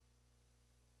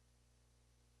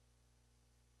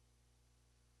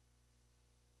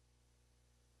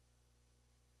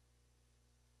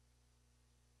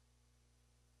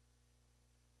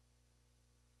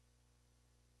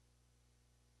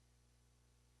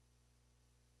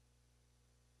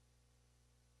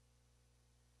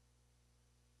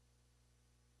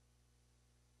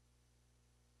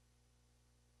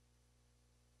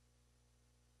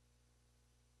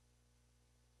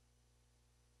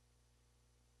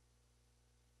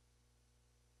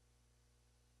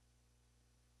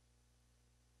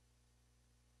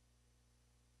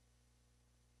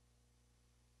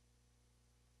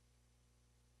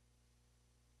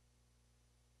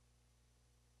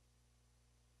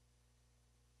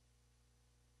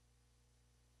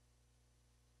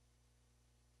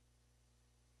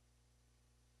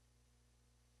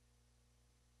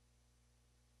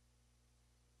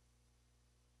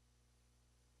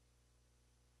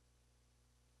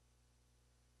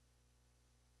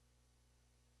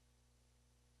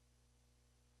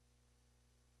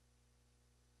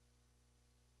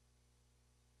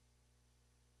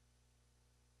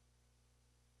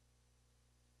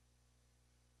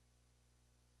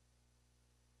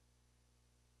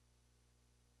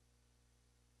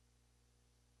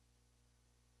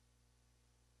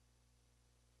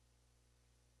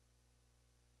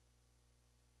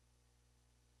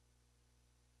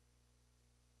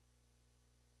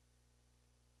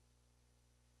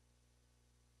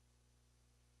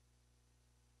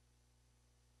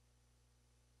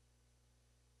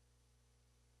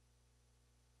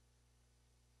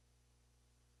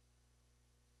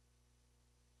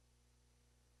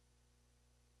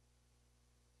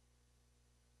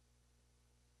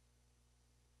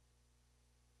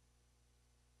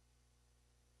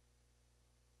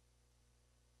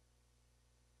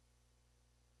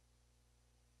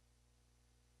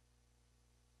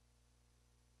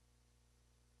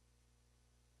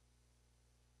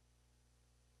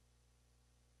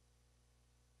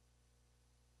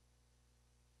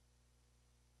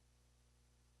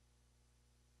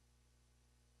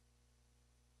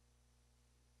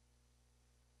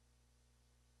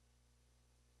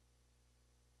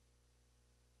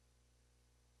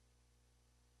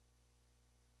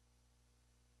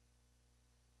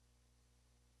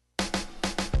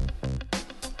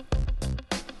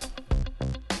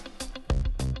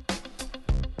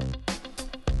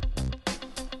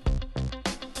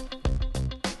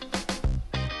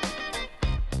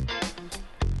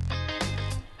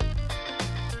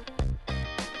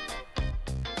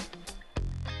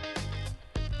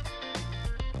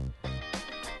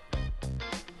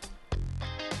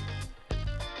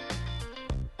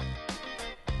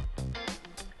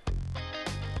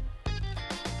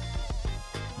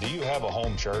Do you have a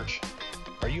home church?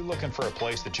 Are you looking for a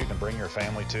place that you can bring your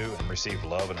family to and receive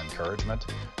love and encouragement?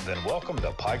 Then welcome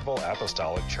to Pikeville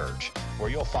Apostolic Church,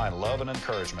 where you'll find love and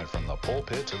encouragement from the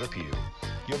pulpit to the pew.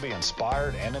 You'll be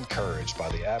inspired and encouraged by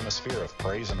the atmosphere of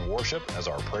praise and worship as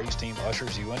our praise team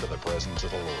ushers you into the presence of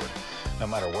the Lord. No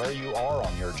matter where you are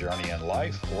on your journey in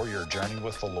life or your journey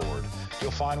with the Lord,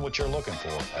 you'll find what you're looking for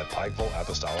at Pikeville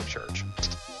Apostolic Church.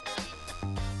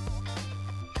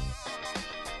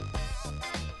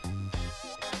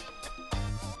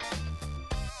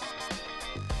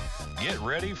 Get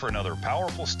ready for another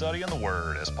powerful study in the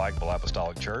Word as Pikeville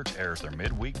Apostolic Church airs their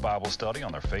midweek Bible study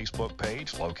on their Facebook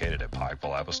page located at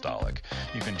Pikeville Apostolic.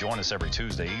 You can join us every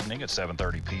Tuesday evening at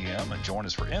 7:30 p.m. and join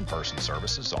us for in-person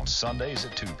services on Sundays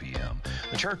at 2 p.m.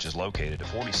 The church is located at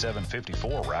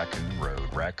 4754 Raccoon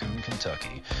Road, Raccoon,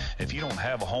 Kentucky. If you don't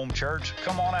have a home church,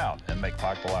 come on out and make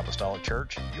Pikeville Apostolic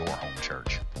Church your home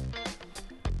church.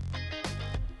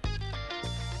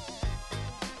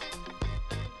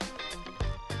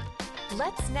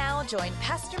 Let's now join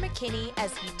Pastor McKinney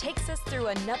as he takes us through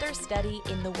another study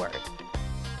in the Word.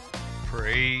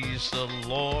 Praise the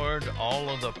Lord, all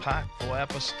of the Pikeville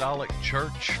Apostolic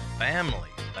Church family.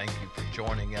 Thank you for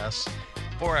joining us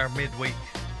for our midweek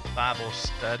Bible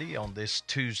study on this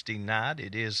Tuesday night.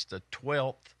 It is the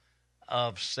 12th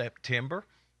of September,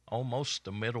 almost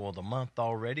the middle of the month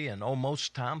already, and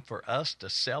almost time for us to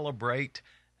celebrate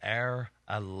our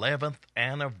 11th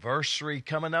anniversary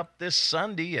coming up this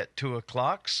Sunday at 2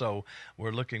 o'clock. So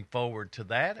we're looking forward to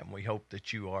that, and we hope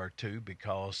that you are too,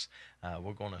 because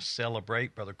we're going to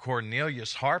celebrate. Brother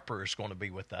Cornelius Harper is going to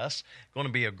be with us. Going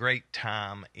to be a great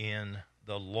time in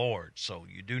the Lord. So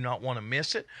you do not want to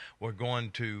miss it. We're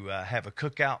going to have a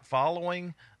cookout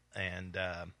following and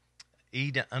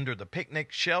eat under the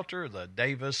picnic shelter, the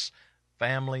Davis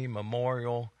Family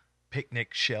Memorial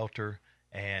Picnic Shelter.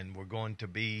 And we're going to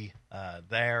be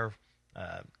there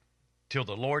till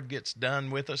the Lord gets done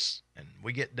with us, and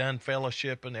we get done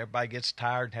fellowshipping. Everybody gets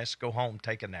tired and has to go home,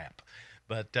 take a nap.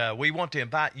 But we want to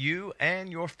invite you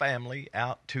and your family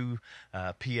out to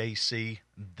PAC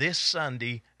this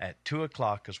Sunday at 2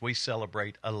 o'clock as we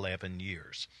celebrate 11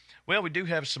 years. Well, we do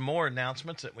have some more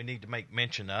announcements that we need to make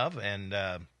mention of, and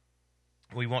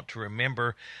we want to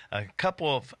remember a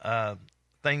couple of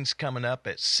things coming up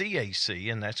at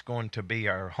CAC, and that's going to be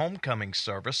our homecoming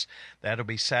service. That'll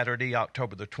be Saturday,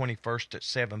 October the 21st at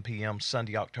 7 p.m.,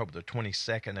 Sunday, October the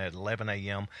 22nd at 11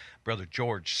 a.m. Brother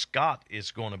George Scott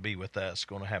is going to be with us.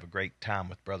 Going to have a great time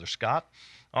with Brother Scott.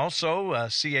 Also,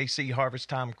 CAC Harvest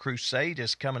Time Crusade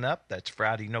is coming up. That's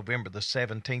Friday, November the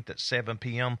 17th at 7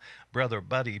 p.m. Brother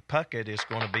Buddy Puckett is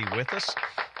going to be with us.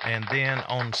 And then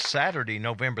on Saturday,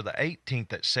 November the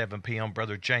 18th at 7 p.m.,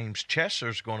 Brother James Chesser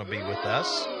is going to be with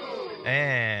us.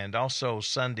 And also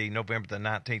Sunday, November the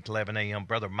 19th, 11 a.m.,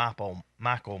 Brother Michael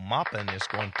Moppin is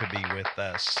going to be with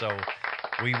us. So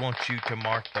we want you to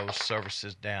mark those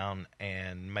services down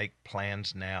and make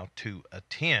plans now to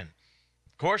attend.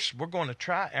 Of course, we're going to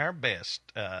try our best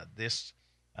in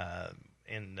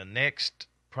the next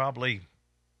probably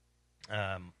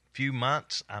few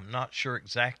months. I'm not sure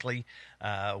exactly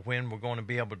when we're going to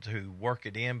be able to work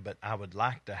it in, but I would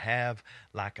like to have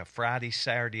like a Friday,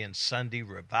 Saturday, and Sunday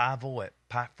revival at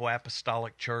Pikeville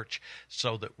Apostolic Church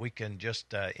so that we can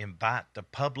just invite the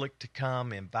public to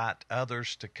come, invite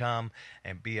others to come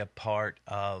and be a part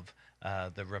of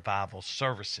the revival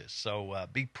services. So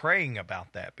be praying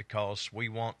about that, because we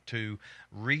want to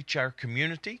reach our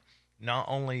community, not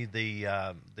only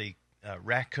the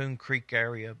Raccoon Creek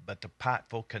area, but the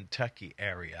Pikeville, Kentucky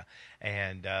area.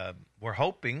 And we're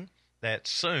hoping that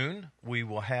soon we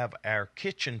will have our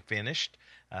kitchen finished.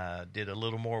 Did a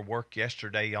little more work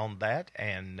yesterday on that,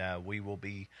 and we will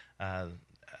be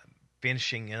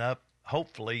finishing it up.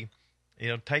 Hopefully,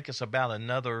 it'll take us about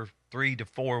another 3 to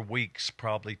 4 weeks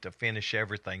probably to finish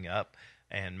everything up,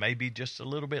 and maybe just a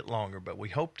little bit longer. But we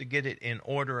hope to get it in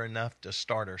order enough to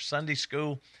start our Sunday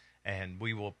school. And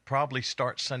we will probably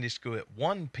start Sunday school at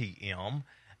 1 p.m.,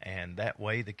 and that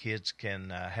way the kids can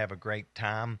have a great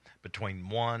time between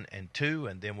 1 and 2,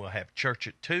 and then we'll have church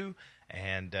at 2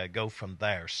 and go from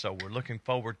there. So we're looking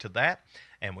forward to that,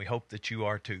 and we hope that you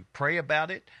are to pray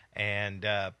about it and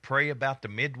pray about the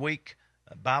midweek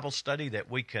Bible study,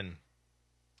 that we can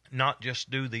not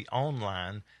just do the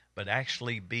online, but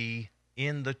actually be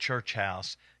in the church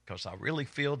house, because I really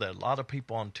feel that a lot of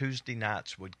people on Tuesday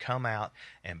nights would come out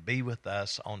and be with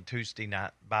us on Tuesday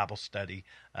night Bible study.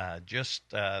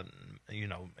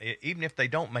 Even if they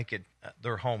don't make it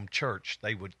their home church,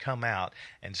 they would come out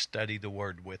and study the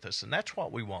Word with us. And that's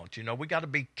what we want. We got to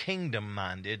be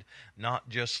kingdom-minded, not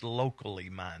just locally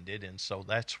minded. And so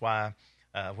that's why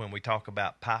when we talk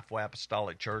about Pikeville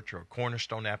Apostolic Church or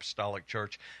Cornerstone Apostolic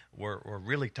Church, we're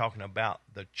really talking about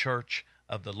the church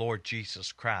of the Lord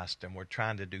Jesus Christ, and we're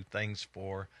trying to do things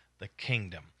for the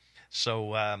kingdom.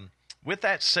 So with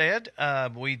that said,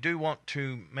 we do want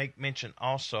to make mention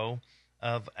also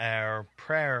of our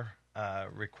prayer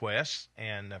requests,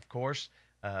 and of course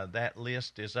that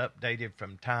list is updated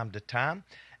from time to time,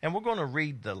 and we're going to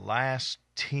read the last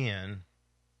 10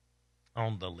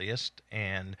 on the list.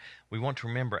 And we want to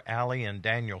remember Allie and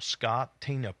Daniel Scott,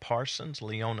 Tina Parsons,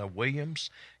 Leona Williams,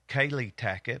 Kaylee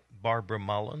Tackett, Barbara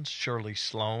Mullins, Shirley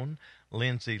Sloan,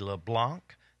 Lindsay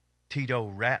LeBlanc, Tito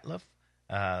Ratliff.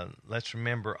 Let's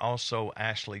remember also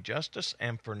Ashley Justice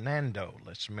and Fernando.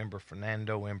 Let's remember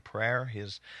Fernando in prayer.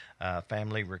 His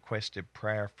family requested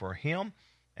prayer for him,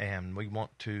 and we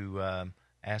want to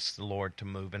ask the Lord to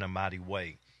move in a mighty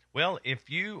way. Well, if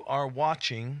you are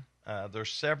watching,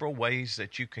 there's several ways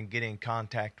that you can get in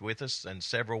contact with us, and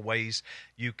several ways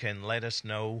you can let us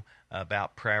know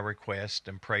about prayer requests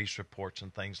and praise reports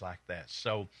and things like that.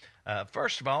 So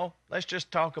first of all, let's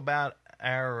just talk about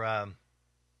our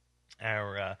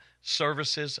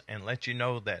services and let you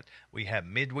know that we have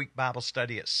midweek Bible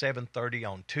study at 7:30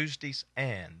 on Tuesdays,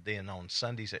 and then on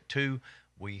Sundays at 2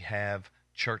 we have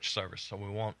church service. So we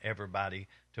want everybody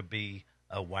to be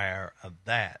aware of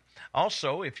that.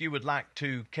 Also, if you would like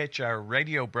to catch our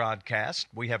radio broadcast,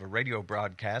 we have a radio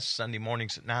broadcast Sunday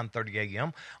mornings at 9:30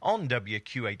 a.m. on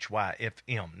WQHY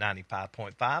FM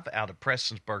 95.5 out of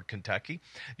Prestonsburg, Kentucky.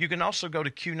 You can also go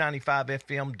to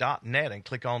Q95FM.net and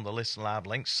click on the Listen Live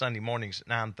link Sunday mornings at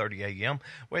 9:30 a.m.,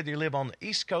 whether you live on the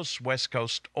East Coast, West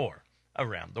Coast, or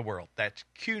around the world. That's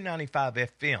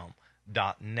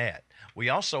Q95FM.net. We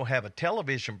also have a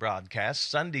television broadcast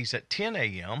Sundays at 10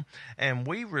 a.m., and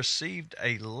we received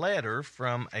a letter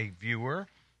from a viewer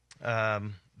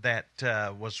that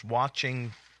was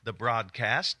watching the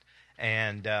broadcast,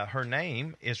 and her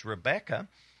name is Rebecca,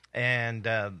 and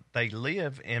they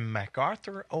live in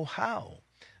MacArthur, Ohio.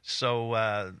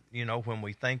 So, when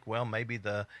we think, well, maybe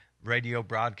the radio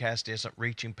broadcast isn't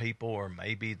reaching people, or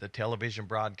maybe the television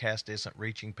broadcast isn't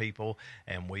reaching people,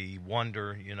 and we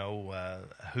wonder,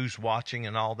 who's watching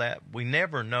and all that. We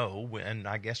never know, and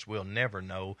I guess we'll never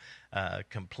know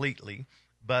completely.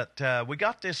 But we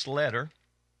got this letter,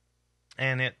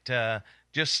 and it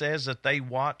just says that they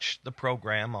watch the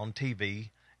program on TV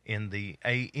in the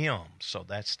AM, so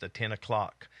that's the 10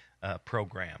 o'clock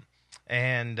program,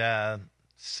 and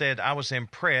said, I was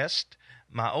impressed.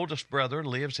 My oldest brother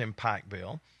lives in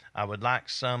Pikeville. I would like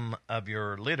some of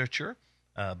your literature,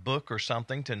 book or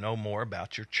something, to know more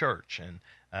about your church. And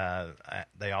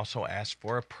they also asked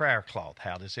for a prayer cloth.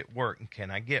 How does it work, and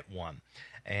can I get one?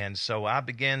 And so I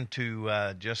began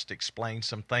to just explain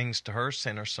some things to her,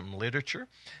 send her some literature,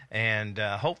 and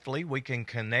hopefully we can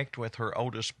connect with her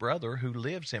oldest brother who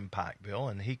lives in Pikeville,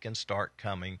 and he can start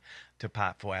coming to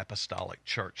Pikeville Apostolic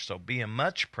Church. So be in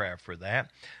much prayer for that.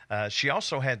 She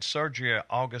also had surgery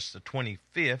August the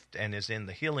 25th and is in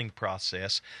the healing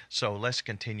process, so let's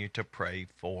continue to pray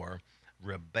for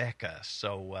Rebecca.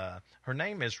 So her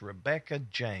name is Rebecca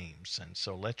James, and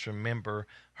so let's remember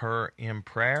her in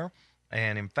prayer.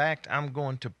 And in fact, I'm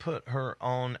going to put her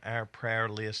on our prayer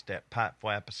list at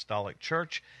Pikeville Apostolic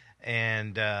Church,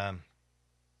 and I'm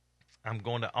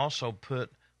going to also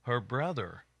put her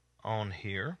brother on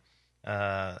here,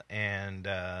 and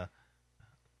I'm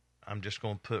just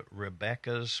going to put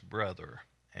Rebecca's brother,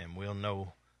 and we'll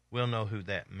know who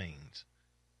that means.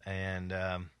 And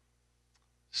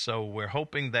so we're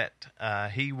hoping that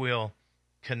he will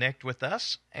connect with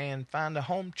us and find a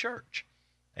home church.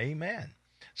 Amen.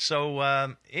 So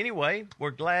anyway,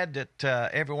 we're glad that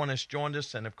everyone has joined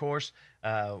us. And, of course,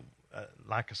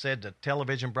 like I said, the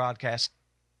television broadcast,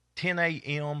 10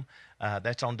 a.m.,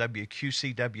 that's on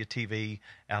WQCW-TV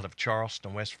out of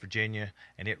Charleston, West Virginia,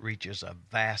 and it reaches a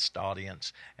vast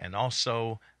audience. And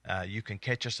also, you can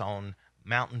catch us on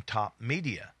Mountaintop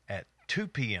Media at 2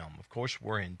 p.m. Of course,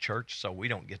 we're in church, so we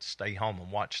don't get to stay home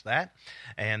and watch that.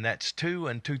 And that's 2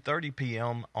 and 2:30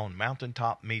 p.m. on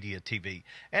Mountaintop Media TV.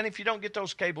 And if you don't get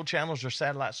those cable channels or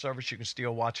satellite service, you can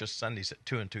still watch us Sundays at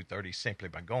 2 and 2:30 simply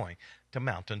by going to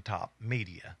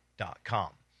mountaintopmedia.com.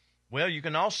 Well, you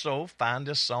can also find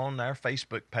us on our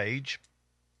Facebook page,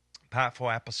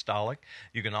 Pikeville Apostolic.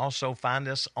 You can also find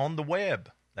us on the web.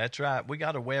 That's right. We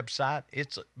got a website.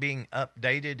 It's being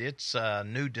updated. It's a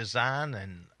new design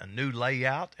and a new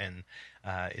layout, and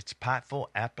it's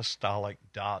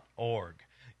PikevilleApostolic.org.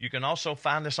 You can also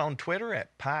find us on Twitter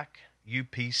at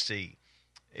PikeUPC.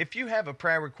 If you have a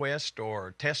prayer request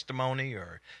or testimony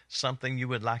or something you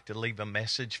would like to leave a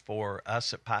message for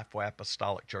us at Pikeville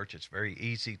Apostolic Church, it's very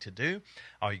easy to do.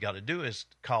 All you got to do is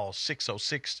call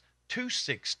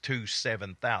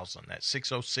 606-262-7000. That's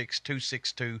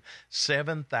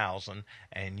 606-262-7000,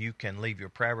 and you can leave your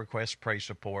prayer request, praise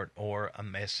report, or a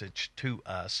message to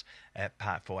us at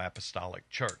Pikeville Apostolic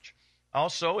Church.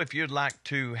 Also, if you'd like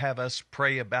to have us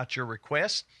pray about your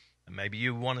request, maybe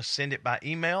you want to send it by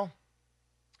email,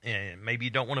 and maybe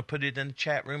you don't want to put it in the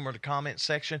chat room or the comment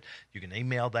section, you can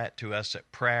email that to us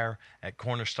at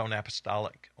prayer@Cornerstone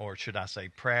Apostolic, or should I say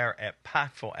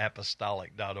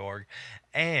prayer@PikevilleApostolic.org.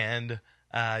 And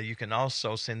you can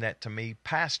also send that to me,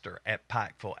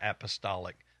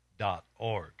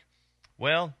 pastor@PikevilleApostolic.org.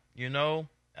 Well,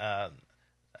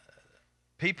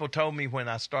 people told me when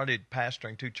I started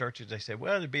pastoring two churches, they said,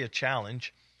 well, it'd be a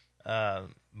challenge.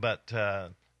 But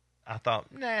I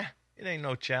thought, nah, it ain't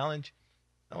no challenge.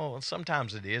 Oh, well,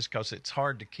 sometimes it is, because it's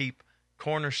hard to keep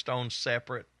Cornerstone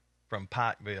separate from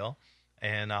Pikeville.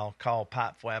 And I'll call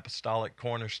Pikeville Apostolic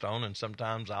Cornerstone, and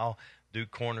sometimes I'll do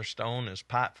Cornerstone as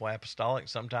Pikeville Apostolic.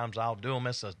 Sometimes I'll do them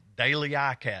as a daily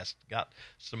iCast. Got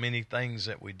so many things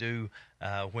that we do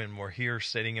when we're here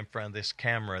sitting in front of this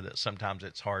camera that sometimes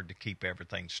it's hard to keep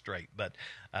everything straight. But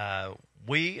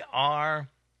we are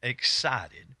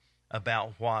excited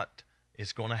about what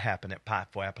is going to happen at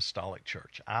Pikeville Apostolic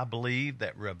Church. I believe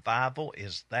that revival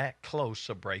is that close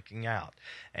to breaking out.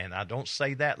 And I don't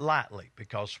say that lightly,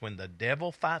 because when the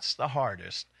devil fights the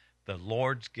hardest, the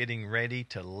Lord's getting ready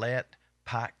to let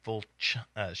Pikeville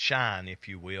shine, if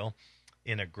you will,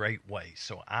 in a great way.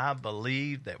 So I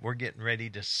believe that we're getting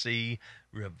ready to see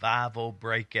revival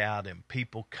break out and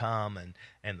people come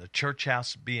and the church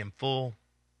house being full.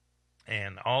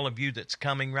 And all of you that's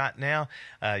coming right now,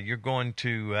 you're going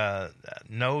to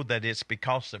know that it's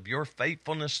because of your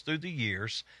faithfulness through the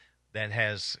years that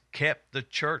has kept the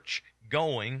church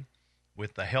going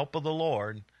with the help of the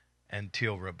Lord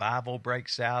until revival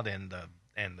breaks out and the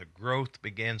growth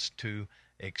begins to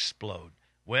explode.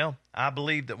 Well, I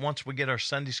believe that once we get our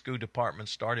Sunday school department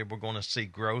started, we're going to see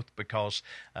growth, because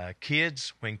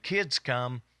when kids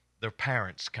come, their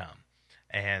parents come.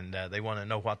 And they want to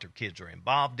know what their kids are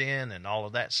involved in and all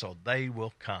of that, so they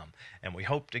will come. And we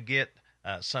hope to get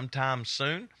sometime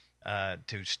soon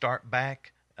to start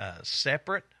back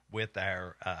separate with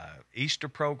our Easter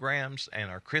programs and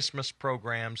our Christmas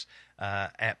programs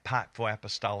at Pikeville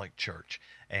Apostolic Church.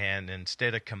 And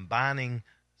instead of combining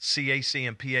CAC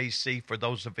and PAC for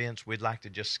those events, we'd like to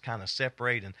just kind of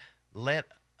separate and let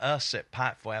us at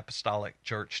Pikeville Apostolic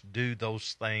Church do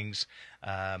those things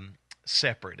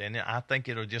separate. And I think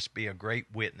it'll just be a great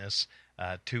witness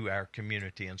to our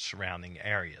community and surrounding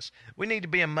areas. We need to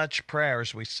be in much prayer,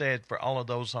 as we said, for all of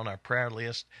those on our prayer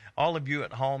list. All of you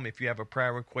at home, if you have a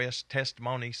prayer request,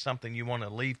 testimony, something you want to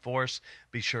leave for us,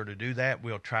 be sure to do that.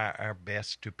 We'll try our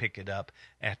best to pick it up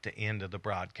at the end of the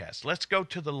broadcast. Let's go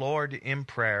to the Lord in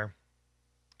prayer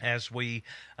as we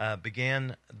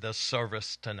begin the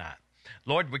service tonight.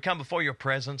 Lord, we come before your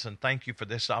presence and thank you for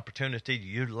this opportunity to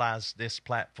utilize this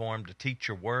platform to teach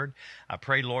your word. I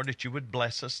pray, Lord, that you would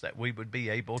bless us, that we would be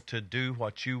able to do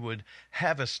what you would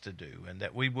have us to do, and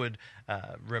that we would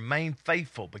remain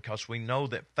faithful, because we know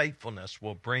that faithfulness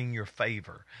will bring your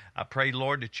favor. I pray,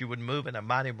 Lord, that you would move in a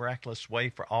mighty, miraculous way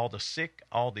for all the sick,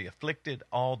 all the afflicted,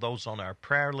 all those on our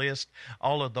prayer list,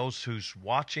 all of those who's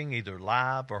watching either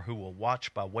live or who will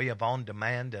watch by way of on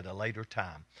demand at a later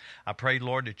time. I pray,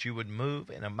 Lord, that you would move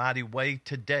in a mighty way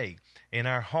today in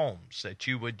our homes, that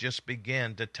you would just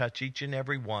begin to touch each and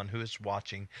every one who is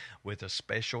watching with a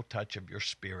special touch of your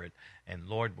Spirit. And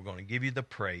Lord, we're going to give you the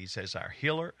praise as our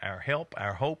healer, our help,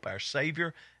 our hope, our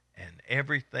Savior, and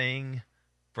everything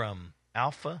from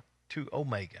Alpha to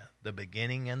Omega, the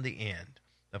beginning and the end,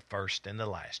 the first and the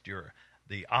last. You're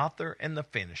the author and the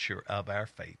finisher of our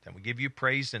faith. And we give you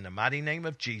praise in the mighty name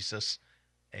of Jesus.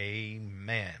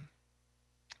 Amen.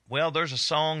 Well, there's a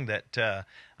song that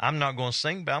I'm not going to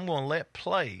sing, but I'm going to let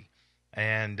play,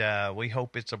 and we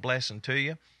hope it's a blessing to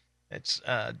you. It's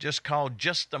just called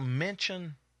Just a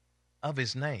Mention of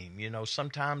His Name. You know,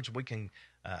 sometimes we can,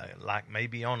 like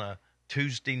maybe on a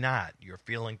Tuesday night, you're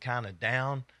feeling kind of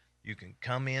down. You can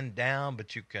come in down,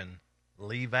 but you can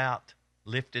leave out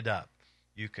lifted up.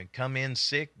 You can come in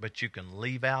sick, but you can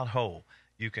leave out whole.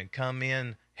 You can come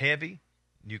in heavy,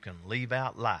 you can leave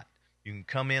out light. You can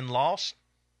come in lost,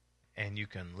 and you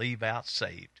can leave out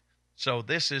saved. So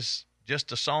this is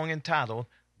just a song entitled,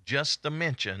 Just a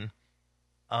Mention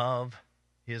of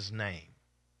His Name.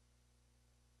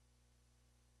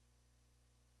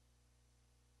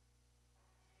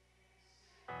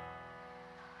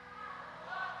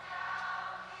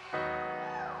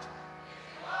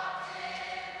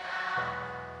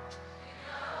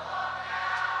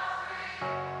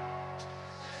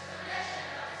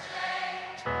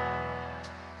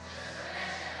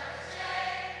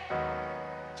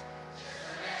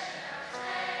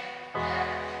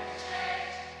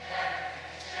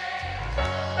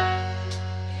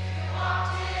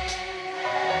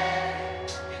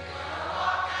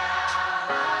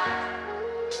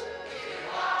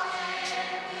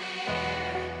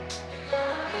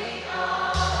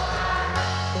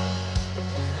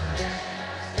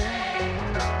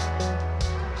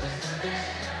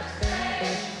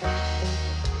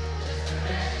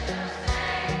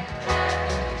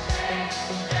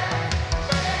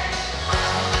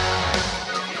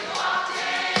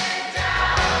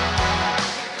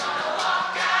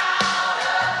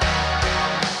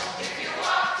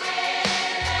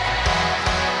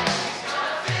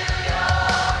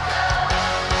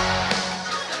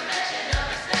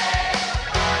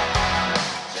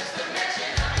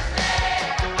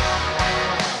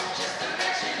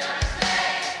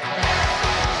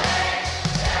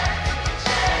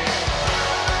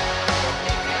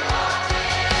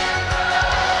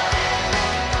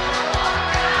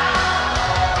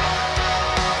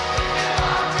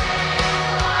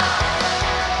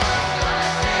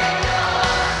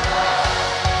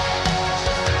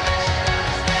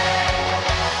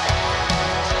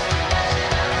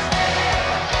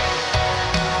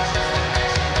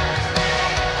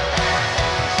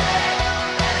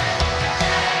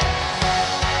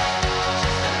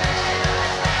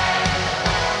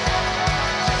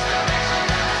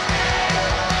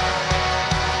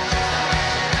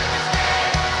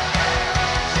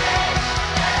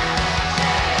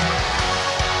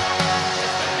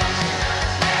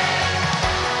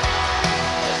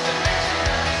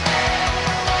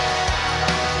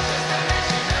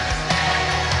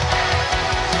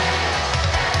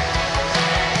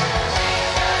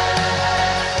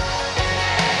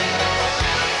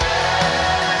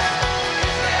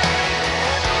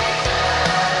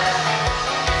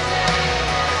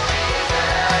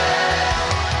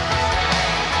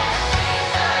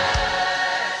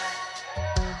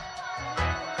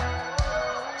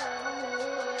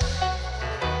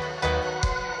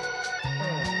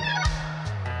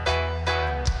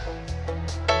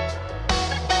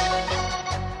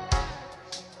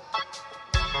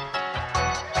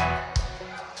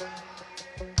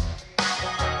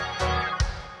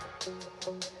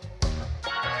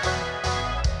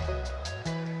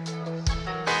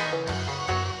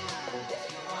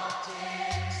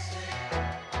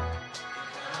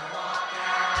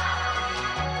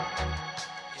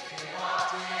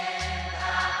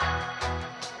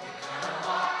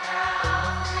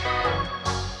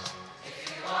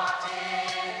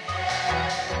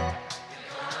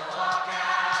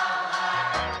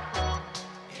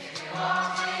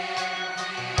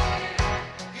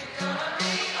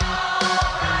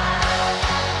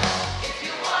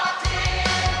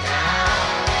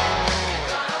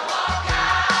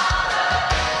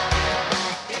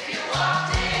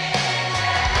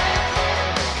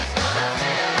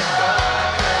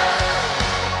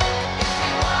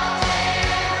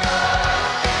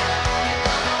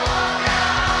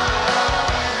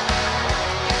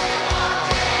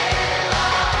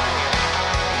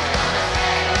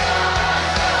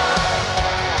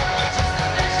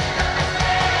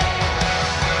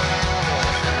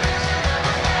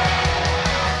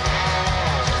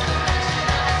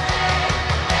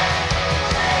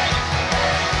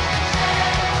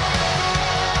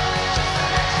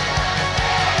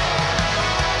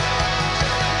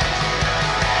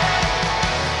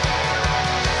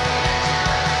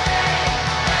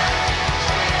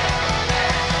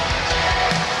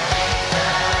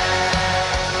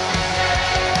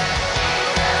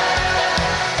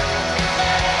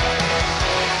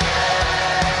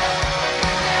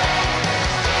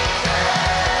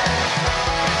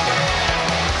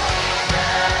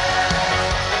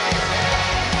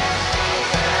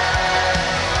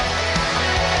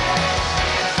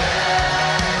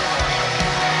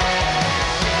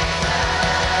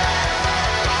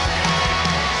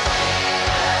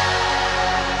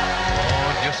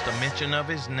 mention of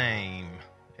his name,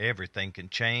 everything can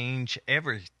change.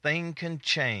 Everything can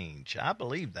change. I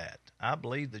believe that. I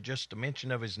believe that just a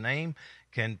mention of his name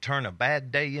can turn a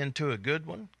bad day into a good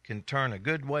one, can turn a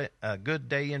good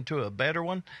day into a better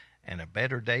one, and a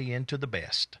better day into the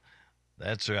best.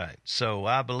 That's right. So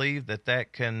I believe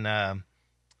that can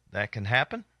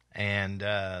happen, and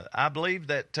I believe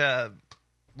that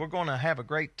we're going to have a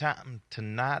great time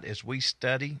tonight as we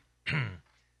study.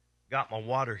 Got my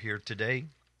water here today,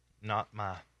 not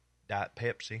my Diet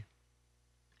Pepsi.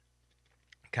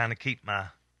 Kind of keep my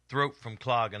throat from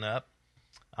clogging up.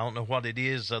 I don't know what it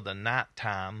is of the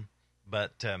nighttime,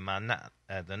 but the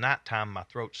nighttime my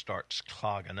throat starts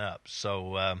clogging up.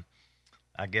 So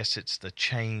I guess it's the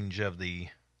change of the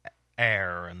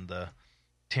air and the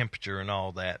temperature and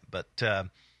all that. But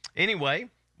anyway,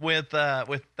 with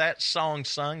that song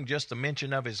sung, just a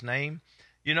mention of his name.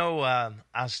 You know, I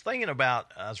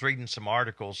was reading some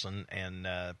articles and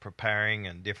preparing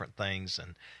and different things,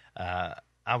 and I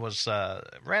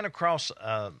ran across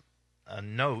a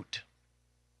note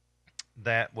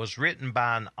that was written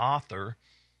by an author,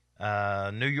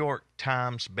 New York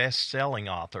Times best-selling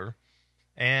author,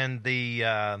 and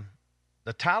the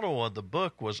title of the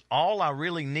book was "All I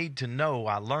Really Need to Know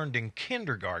I Learned in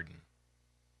Kindergarten."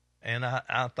 And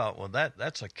I thought, well,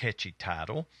 that's a catchy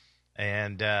title.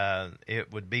 And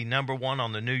it would be number one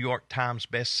on the New York Times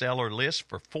bestseller list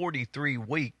for 43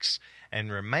 weeks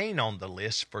and remain on the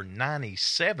list for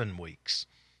 97 weeks.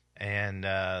 And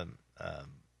Fulghum.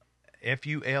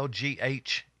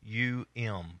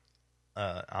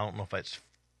 I don't know if that's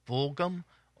Fulghum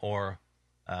or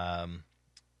I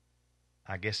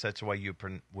guess that's the way you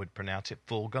would pronounce it,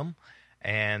 Fulghum.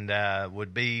 And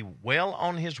would be well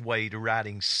on his way to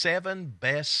writing 7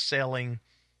 best-selling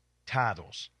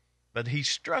titles. But he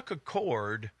struck a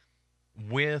chord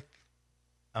with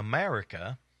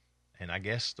America, and I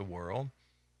guess the world,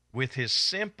 with his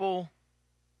simple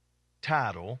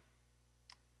title,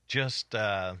 just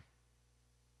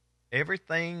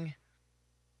everything,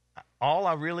 all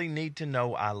I really need to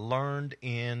know I learned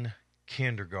in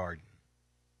kindergarten.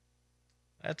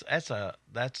 That's a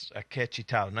catchy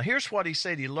title. Now, here's what he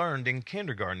said he learned in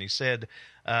kindergarten. He said,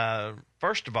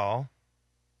 first of all,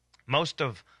 most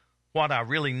of what I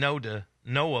really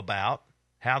know about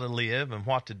how to live and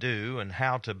what to do and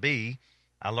how to be,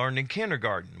 I learned in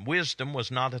kindergarten. Wisdom was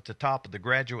not at the top of the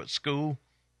graduate school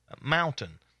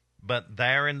mountain, but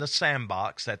there in the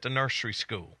sandbox at the nursery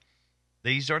school.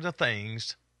 These are the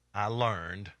things I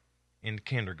learned in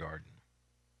kindergarten.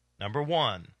 Number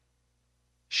 1,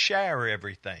 share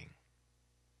everything.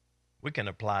 We can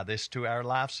apply this to our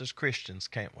lives as Christians,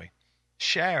 can't we?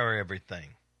 Share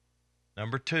everything.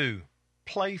 Number 2,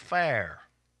 play fair.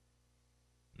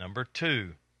 Number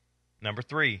 3,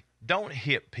 don't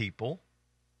hit people.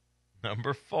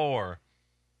 Number 4,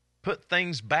 put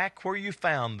things back where you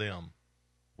found them.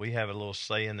 We have a little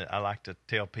saying that I like to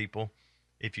tell people,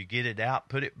 if you get it out,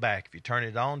 put it back. If you turn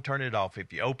it on, turn it off.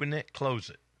 If you open it, close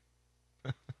it.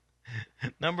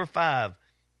 Number 5,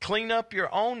 clean up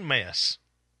your own mess.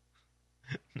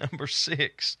 Number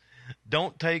 6,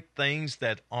 don't take things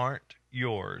that aren't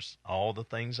yours. All the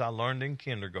things I learned in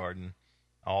kindergarten.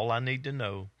 All I need to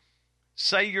know.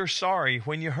 Say you're sorry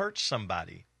when you hurt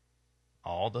somebody.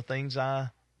 All the things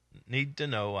I need to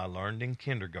know I learned in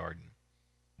kindergarten.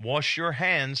 Wash your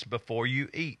hands before you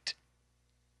eat.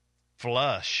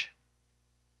 Flush.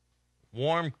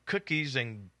 Warm cookies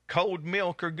and cold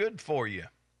milk are good for you.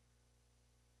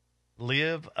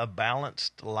 Live a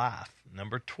balanced life.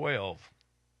 Number 12.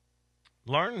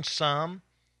 Learn some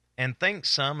and think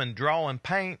some and draw and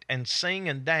paint and sing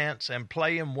and dance and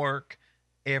play and work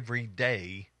every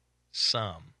day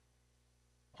some.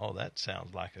 Oh, that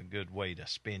sounds like a good way to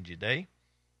spend your day.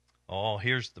 Oh,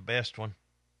 here's the best one.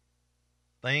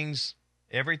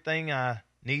 Everything I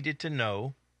needed to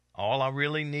know, all I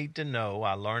really need to know,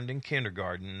 I learned in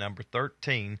kindergarten. Number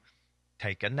 13,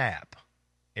 take a nap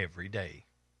every day,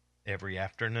 every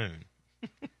afternoon.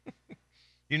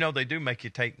 You know, they do make you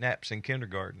take naps in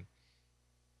kindergarten.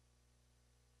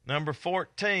 Number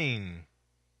 14,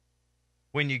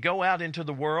 when you go out into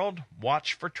the world,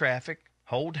 watch for traffic,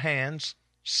 hold hands,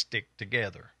 stick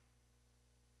together.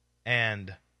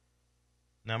 And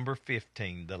number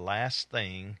 15, the last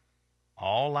thing,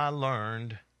 all I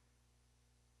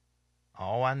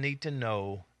need to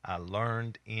know, I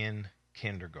learned in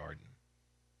kindergarten.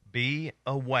 Be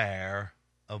aware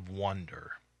of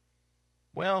wonder.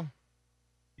 Well,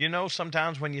 you know,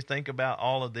 sometimes when you think about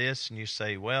all of this and you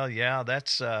say, well, yeah,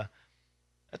 that's a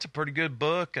pretty good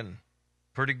book and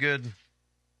pretty good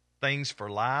things for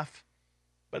life,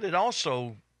 but it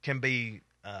also can be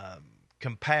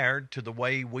compared to the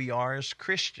way we are as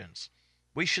Christians.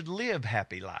 We should live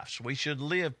happy lives. We should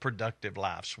live productive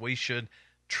lives. We should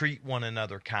treat one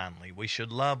another kindly. We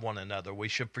should love one another. We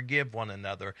should forgive one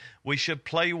another. We should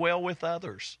play well with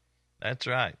others. That's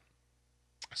right.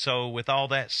 So with all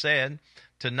that said,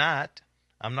 tonight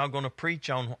I'm not going to preach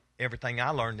on everything I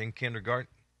learned in kindergarten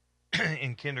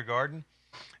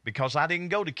because I didn't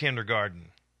go to kindergarten.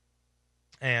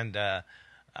 And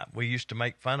we used to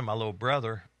make fun of my little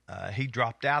brother. He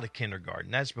dropped out of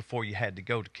kindergarten. That's before you had to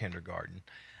go to kindergarten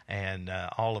and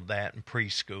all of that, and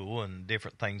preschool and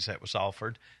different things that was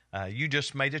offered. You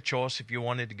just made a choice. If you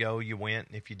wanted to go, you went.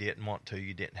 And if you didn't want to,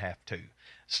 you didn't have to.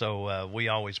 So we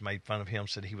always made fun of him,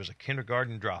 said he was a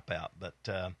kindergarten dropout.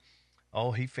 But,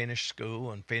 he finished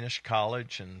school and finished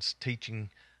college and is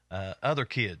teaching other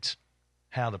kids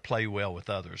how to play well with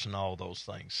others and all those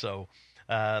things. So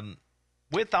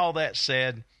with all that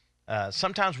said,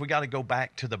 sometimes we got to go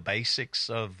back to the basics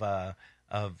of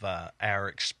our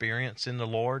experience in the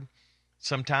Lord.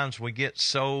 Sometimes we get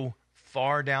so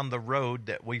far down the road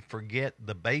that we forget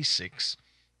the basics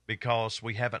because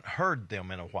we haven't heard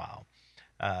them in a while.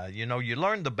 You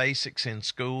learn the basics in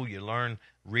school. You learn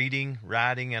reading,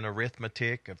 writing, and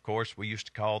arithmetic. Of course, we used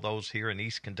to call those here in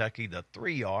East Kentucky the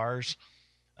 3 R's.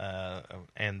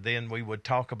 And then we would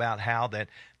talk about how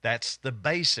that's the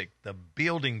basic, the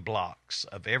building blocks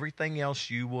of everything else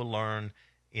you will learn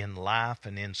in life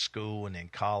and in school and in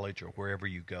college or wherever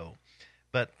you go.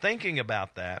 But thinking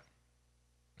about that,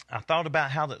 I thought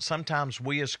about how that sometimes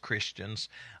we as Christians,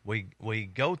 we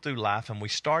go through life and we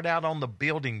start out on the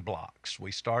building blocks.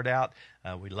 We start out,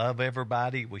 we love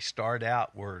everybody. We start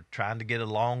out, we're trying to get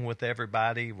along with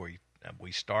everybody. We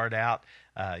start out,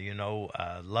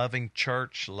 loving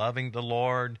church, loving the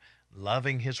Lord,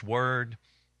 loving His Word.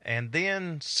 And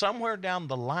then somewhere down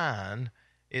the line,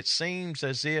 it seems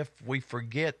as if we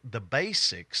forget the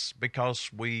basics because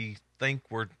we think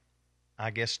we're,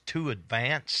 too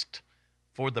advanced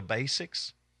for the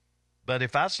basics. But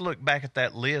if I look back at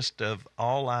that list of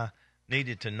all I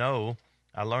needed to know,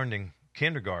 I learned in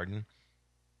kindergarten,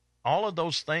 all of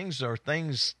those things are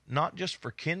things not just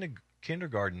for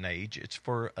kindergarten age, it's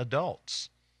for adults.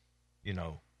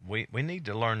 We need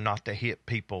to learn not to hit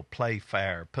people, play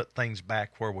fair, put things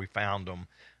back where we found them,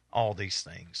 all these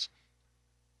things.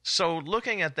 So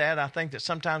looking at that, I think that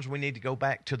sometimes we need to go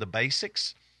back to the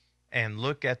basics and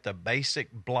look at the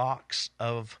basic blocks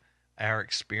of our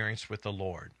experience with the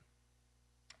Lord.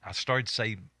 I started to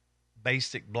say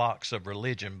basic blocks of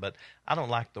religion, but I don't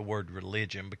like the word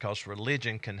religion because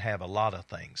religion can have a lot of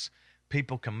things.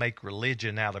 People can make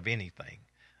religion out of anything.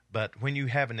 But when you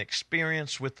have an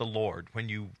experience with the Lord, when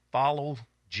you follow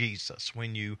Jesus,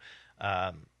 when you,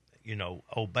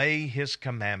 obey His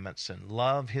commandments and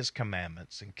love His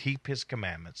commandments and keep His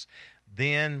commandments,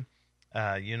 then,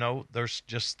 there's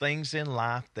just things in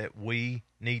life that we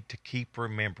need to keep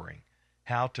remembering.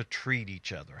 How to treat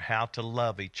each other, how to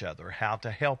love each other, how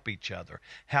to help each other,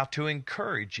 how to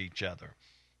encourage each other.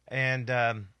 And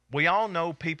we all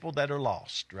know people that are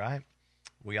lost, right?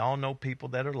 We all know people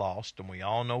that are lost, and we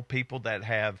all know people that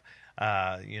have,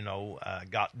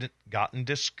 gotten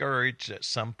discouraged at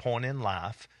some point in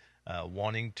life,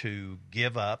 wanting to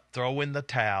give up, throw in the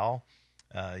towel.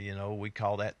 We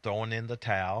call that throwing in the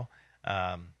towel.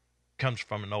 Comes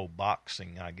from an old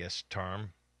boxing, term.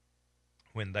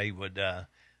 When they would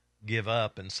give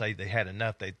up and say they had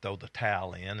enough, they'd throw the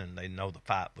towel in, and they know the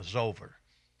fight was over.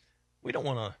 We don't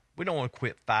want to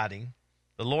quit fighting.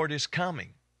 The Lord is coming.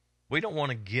 We don't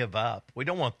want to give up. We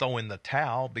don't want to throw in the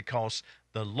towel because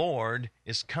the Lord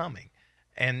is coming.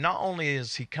 And not only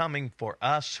is He coming for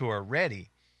us who are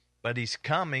ready, but He's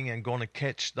coming and going to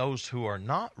catch those who are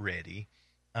not ready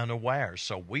unawares.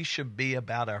 So we should be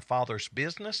about our Father's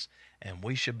business, and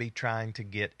we should be trying to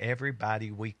get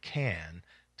everybody we can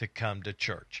to come to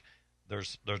church.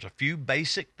 There's a few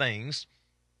basic things.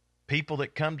 People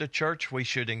that come to church, we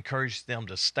should encourage them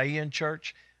to stay in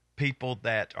church. People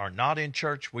that are not in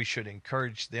church, we should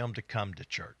encourage them to come to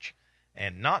church.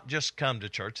 And not just come to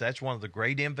church. That's one of the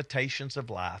great invitations of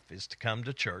life, is to come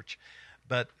to church.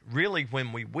 But really,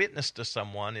 when we witness to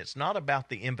someone, it's not about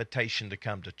the invitation to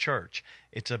come to church.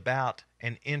 It's about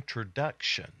an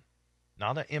introduction.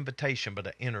 Not an invitation, but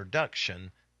an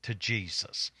introduction to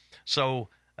Jesus. So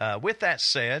with that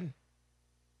said,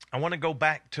 I want to go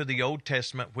back to the Old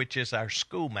Testament, which is our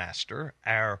schoolmaster,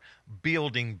 our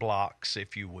building blocks,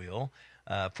 if you will,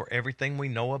 for everything we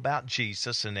know about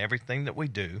Jesus and everything that we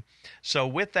do. So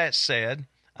with that said,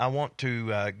 I want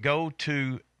to go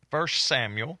to 1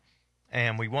 Samuel,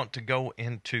 and we want to go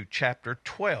into chapter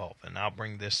 12, and I'll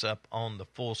bring this up on the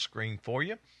full screen for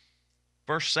you.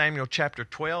 1 Samuel chapter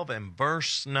 12 and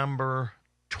verse number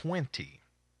 20.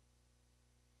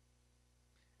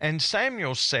 And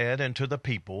Samuel said unto the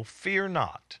people, Fear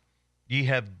not, ye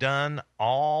have done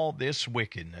all this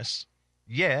wickedness,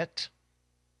 yet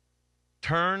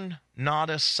turn not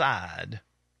aside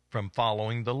from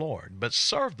following the Lord, but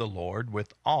serve the Lord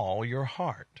with all your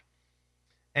heart.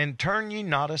 And turn ye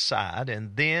not aside,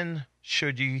 and then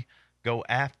should ye go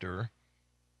after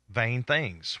vain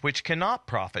things, which cannot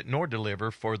profit nor deliver,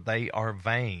 for they are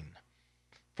vain.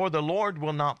 For the Lord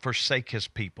will not forsake his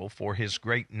people for his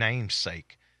great name's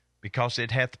sake, because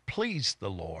it hath pleased the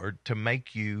Lord to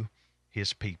make you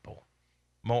his people.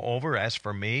 Moreover, as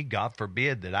for me, God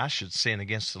forbid that I should sin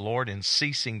against the Lord in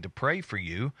ceasing to pray for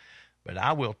you, but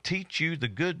I will teach you the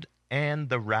good and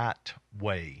the right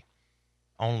way.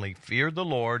 Only fear the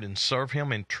Lord and serve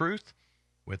him in truth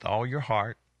with all your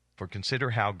heart, for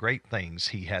consider how great things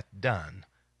he hath done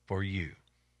for you.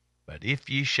 But if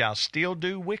ye shall still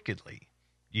do wickedly,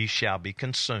 ye shall be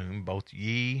consumed, both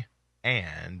ye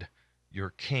and your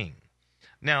king.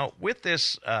 Now, with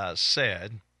this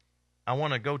said, I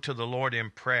want to go to the Lord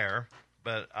in prayer,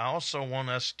 but I also want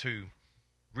us to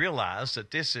realize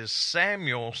that this is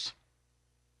Samuel's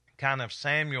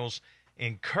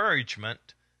encouragement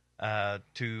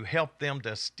to help them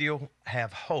to still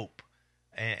have hope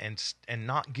and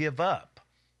not give up.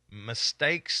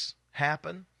 Mistakes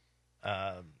happen.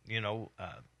 Of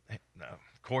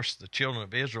course, the children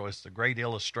of Israel is the great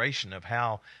illustration of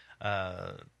how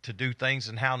to do things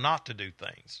and how not to do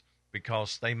things,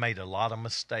 because they made a lot of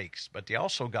mistakes, but they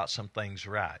also got some things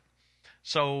right.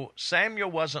 So Samuel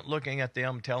wasn't looking at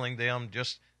them, telling them,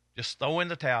 just throw in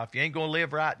the towel. If you ain't going to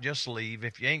live right, just leave.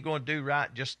 If you ain't going to do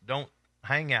right, just don't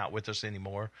hang out with us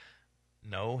anymore.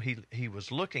 No, he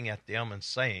was looking at them and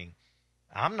saying,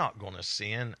 I'm not going to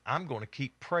sin. I'm going to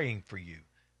keep praying for you,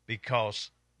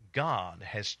 because God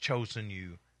has chosen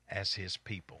you as his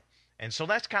people. And so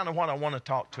that's kind of what I want to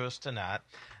talk to us tonight.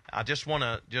 I just want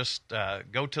to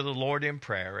go to the Lord in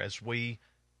prayer as we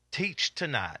teach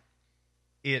tonight.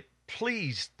 It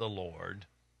pleased the Lord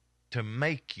to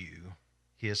make you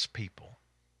his people.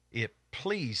 It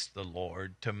pleased the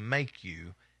Lord to make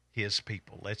you his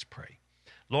people. Let's pray.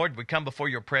 Lord, we come before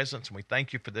your presence, and we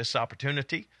thank you for this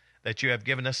opportunity that you have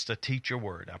given us to teach your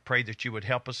word. I pray that you would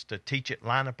help us to teach it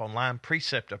line upon line,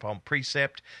 precept upon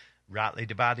precept, rightly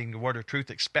dividing the word of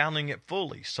truth, expounding it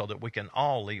fully, so that we can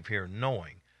all leave here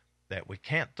knowing that we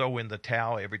can't throw in the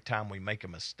towel every time we make a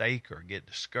mistake or get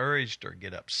discouraged or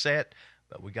get upset,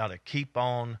 but we got to keep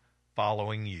on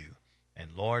following you.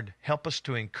 And Lord, help us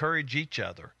to encourage each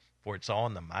other, for it's all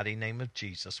in the mighty name of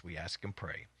Jesus we ask and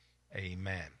pray.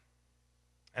 Amen.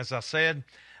 As I said,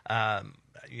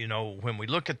 when we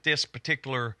look at this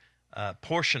particular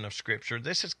portion of Scripture,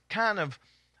 this is kind of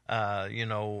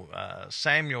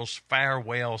Samuel's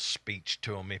farewell speech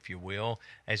to him, if you will,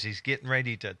 as he's getting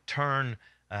ready to turn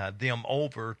them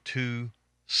over to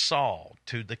Saul,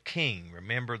 to the king.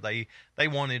 Remember, they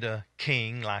wanted a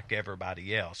king like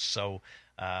everybody else. So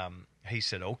he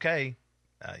said, okay,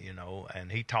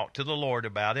 and he talked to the Lord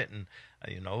about it. And,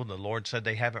 the Lord said,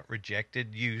 they haven't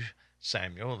rejected you,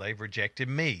 Samuel. They've rejected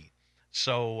me.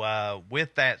 So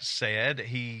with that said,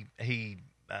 he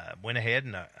went ahead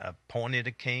and appointed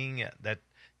a king that,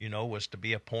 was to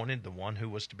be appointed, the one who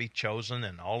was to be chosen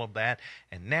and all of that.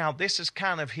 And now this is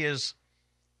kind of his,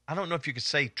 I don't know if you could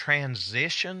say,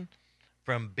 transition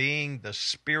from being the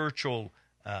spiritual,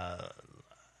 I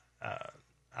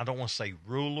don't want to say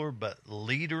ruler, but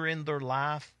leader in their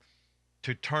life,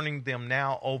 to turning them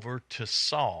now over to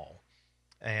Saul.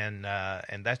 And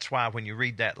that's why when you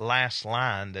read that last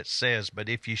line that says, but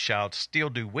if ye shall still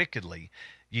do wickedly,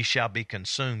 ye shall be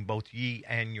consumed, both ye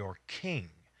and your king.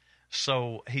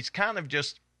 So he's kind of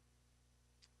just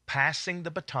passing the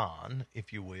baton,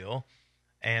 if you will,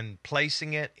 and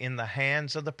placing it in the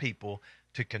hands of the people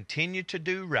to continue to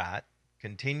do right,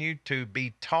 continue to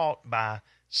be taught by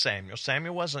Samuel.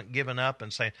 Samuel wasn't giving up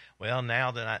and saying, well,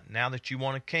 now that you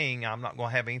want a king, I'm not going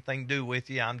to have anything to do with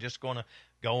you. I'm just going to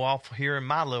go off here in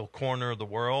my little corner of the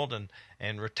world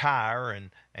and retire,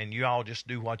 and you all just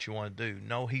do what you want to do.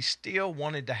 No, he still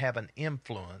wanted to have an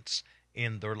influence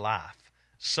in their life.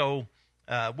 So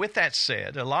with that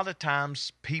said, a lot of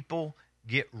times people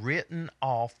get written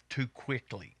off too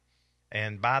quickly.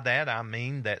 And by that, I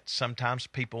mean that sometimes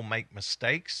people make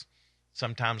mistakes.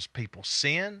 Sometimes people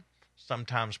sin.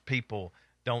 Sometimes people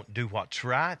don't do what's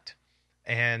right.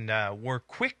 And we're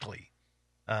quickly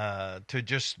to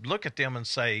just look at them and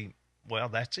say, well,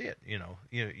 that's it.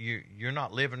 You're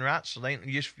not living right, so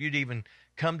you'd even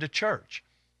come to church.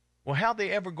 Well, how are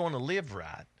they ever going to live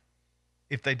right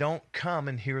if they don't come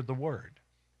and hear the word?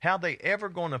 How are they ever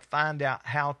going to find out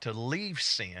how to leave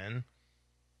sin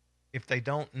if they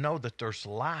don't know that there's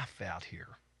life out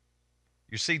here?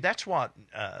 You see, that's what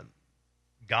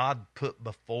God put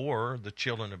before the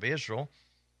children of Israel: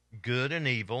 good and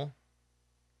evil,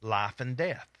 life and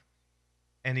death.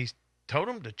 And he told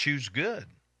them to choose good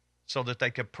so that they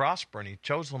could prosper, and he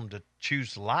chose them to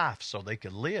choose life so they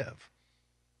could live.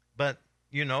 But,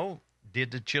 you know,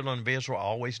 did the children of Israel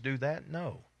always do that?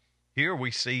 No. Here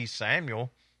we see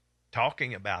Samuel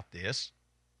talking about this.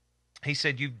 He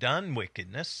said, you've done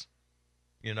wickedness.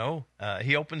 You know,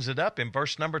 he opens it up in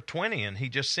verse number 20, and he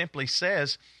just simply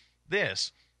says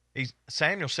this.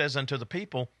 Samuel says unto the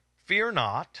people, fear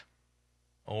not,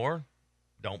 or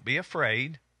don't be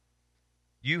afraid.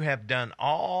 You have done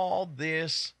all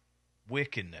this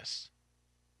wickedness.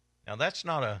 Now, that's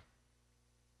not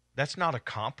a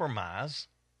compromise.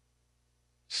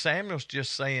 Samuel's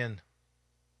just saying,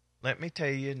 let me tell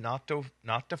you not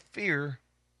to fear.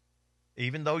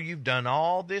 Even though you've done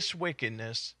all this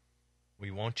wickedness,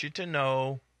 we want you to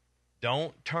know,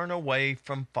 don't turn away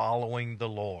from following the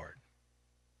Lord.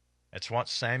 That's what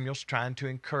Samuel's trying to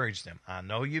encourage them. I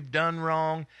know you've done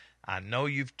wrong. I know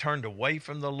you've turned away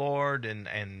from the Lord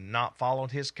and not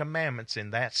followed his commandments in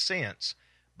that sense.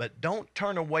 But don't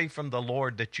turn away from the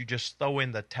Lord that you just throw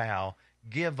in the towel,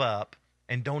 give up,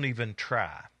 and don't even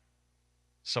try.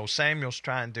 So Samuel's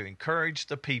trying to encourage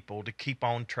the people to keep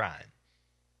on trying.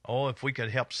 Oh, if we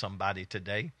could help somebody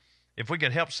today. If we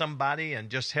could help somebody and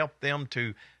just help them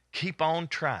to keep on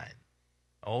trying.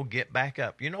 Oh, get back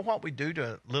up. You know what we do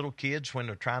to little kids when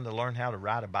they're trying to learn how to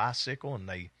ride a bicycle and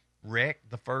they wreck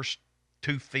the first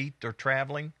 2 feet they're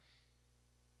traveling?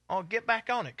 Oh, get back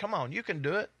on it. Come on, you can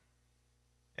do it.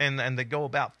 And they go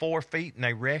about 4 feet and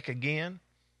they wreck again.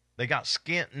 They got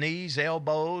skint knees,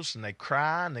 elbows, and they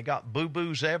cry, and they got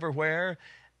boo-boos everywhere.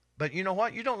 But you know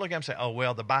what? You don't look at them and say, oh,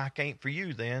 well, the bike ain't for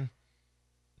you then.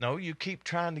 No, you keep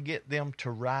trying to get them to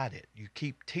ride it. You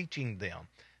keep teaching them.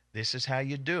 This is how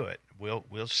you do it.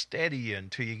 We'll steady you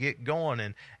until you get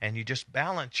going, and you just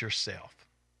balance yourself.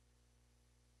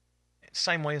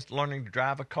 Same way as learning to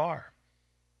drive a car.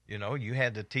 You know, you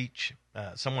had to teach,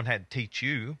 someone had to teach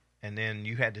you, and then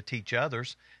you had to teach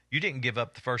others. You didn't give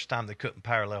up the first time they couldn't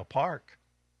parallel park.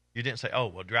 You didn't say, oh,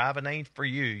 well, driving ain't for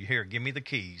you. Here, give me the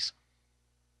keys.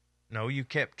 No, you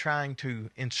kept trying to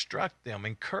instruct them,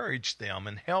 encourage them,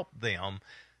 and help them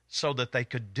so that they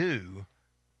could do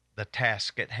the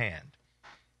task at hand.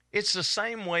 It's the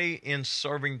same way in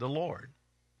serving the Lord.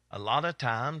 A lot of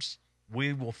times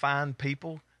we will find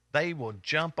people, they will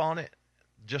jump on it,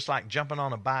 just like jumping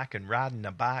on a bike and riding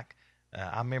a bike.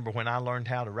 I remember when I learned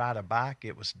how to ride a bike,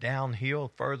 it was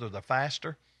downhill, further the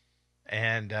faster.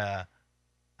 And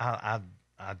I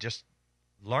just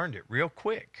learned it real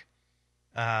quick.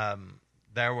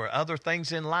 There were other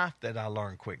things in life that I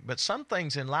learned quick, but some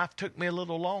things in life took me a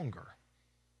little longer.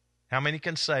 How many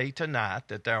can say tonight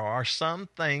that there are some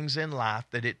things in life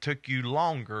that it took you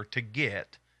longer to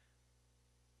get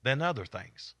than other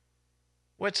things?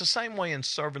 Well, it's the same way in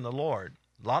serving the Lord.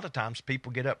 A lot of times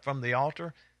people get up from the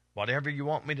altar, whatever you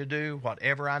want me to do,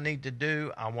 whatever I need to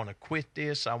do, I want to quit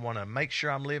this, I want to make sure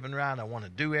I'm living right, I want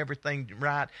to do everything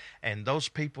right, and those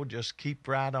people just keep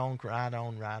right on.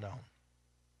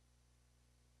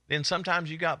 Then sometimes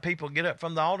you got people get up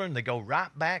from the altar and they go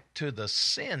right back to the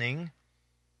sinning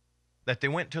that they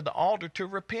went to the altar to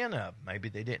repent of. Maybe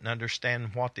they didn't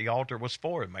understand what the altar was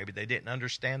for. Maybe they didn't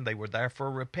understand they were there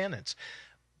for repentance.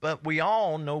 But we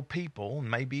all know people,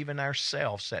 maybe even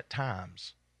ourselves at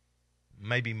times,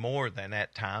 maybe more than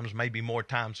at times, maybe more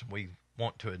times than we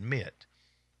want to admit,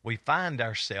 we find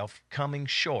ourselves coming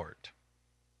short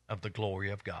of the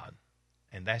glory of God.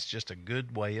 And that's just a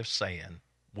good way of saying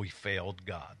we failed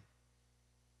God.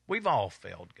 We've all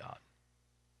failed God.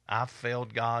 I've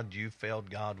failed God, you failed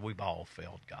God, we've all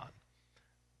failed God.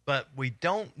 But we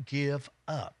don't give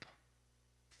up.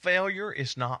 Failure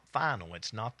is not final.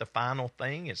 It's not the final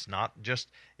thing. It's not just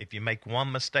if you make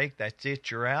one mistake, that's it,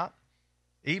 you're out.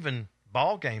 Even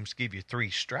ball games give you 3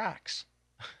 strikes.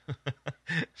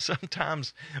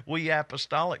 Sometimes we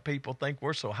apostolic people think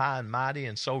we're so high and mighty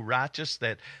and so righteous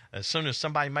that as soon as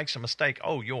somebody makes a mistake,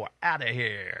 oh, you're out of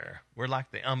here. We're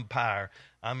like the umpire.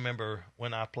 I remember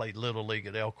when I played Little League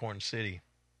at Elkhorn City,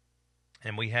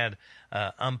 and we had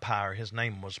an umpire. His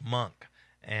name was Monk,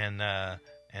 and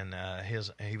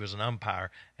he was an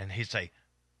umpire, and he'd say,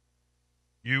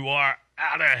 "You are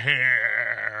out of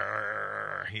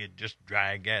here." He'd just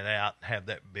drag that out and have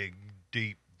that big,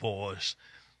 deep voice,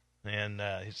 and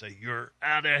he'd say, "You're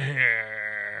out of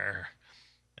here."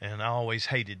 And I always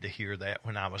hated to hear that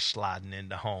when I was sliding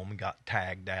into home and got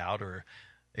tagged out, or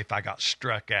if I got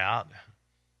struck out.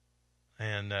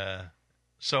 And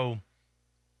so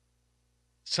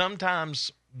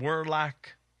sometimes we're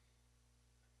like,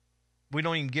 we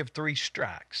don't even give 3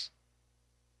 strikes.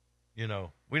 We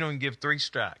don't even give 3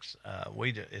 strikes.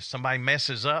 If somebody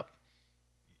messes up,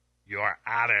 you're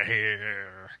out of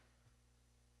here.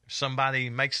 If somebody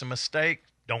makes a mistake,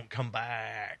 don't come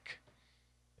back.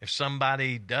 If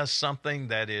somebody does something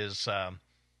that is,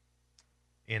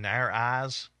 in our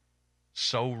eyes,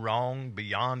 so wrong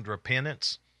beyond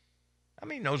repentance, I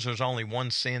mean, knows there's only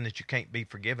one sin that you can't be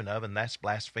forgiven of, and that's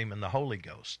blaspheming the Holy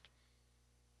Ghost.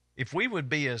 If we would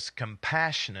be as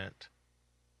compassionate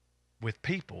with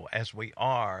people as we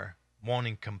are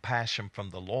wanting compassion from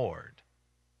the Lord,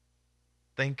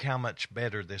 think how much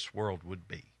better this world would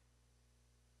be.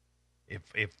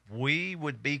 If we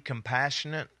would be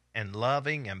compassionate and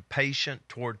loving and patient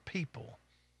toward people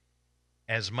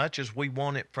as much as we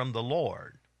want it from the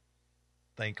Lord,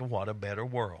 think of what a better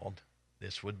world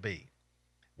this would be.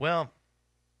 Well,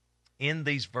 in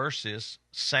these verses,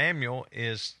 Samuel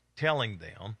is telling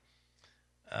them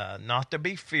not to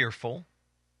be fearful.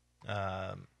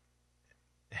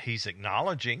 He's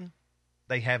acknowledging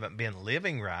they haven't been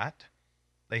living right.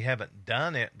 They haven't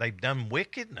done it. They've done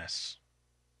wickedness,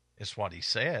 is what he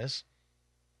says.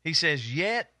 He says,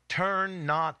 yet turn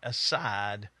not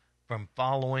aside from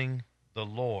following the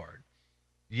Lord.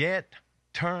 Yet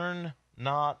turn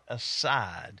not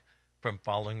aside from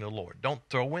following the Lord. Don't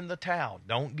throw in the towel.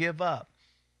 Don't give up.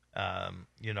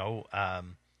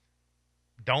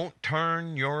 Don't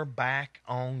turn your back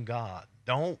on God.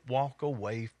 Don't walk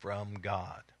away from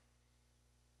God.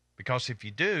 Because if you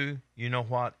do, you know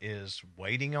what is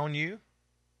waiting on you?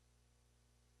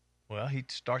 Well, he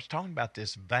starts talking about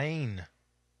this vain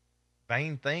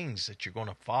things that you're going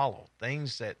to follow,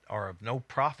 things that are of no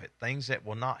profit, things that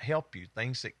will not help you,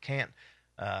 things that can't,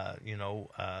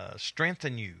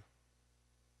 strengthen you.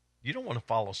 You don't want to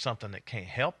follow something that can't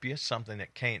help you, something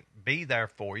that can't be there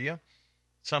for you,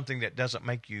 something that doesn't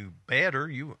make you better.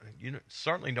 You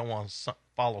certainly don't want to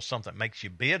follow something that makes you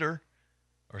bitter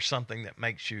or something that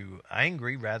makes you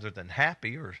angry rather than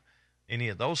happy or any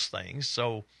of those things.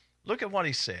 So look at what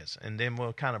he says, and then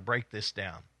we'll kind of break this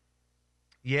down.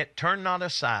 Yet turn not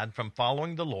aside from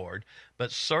following the Lord,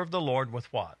 but serve the Lord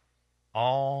with what?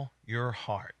 All your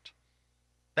heart.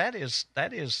 That is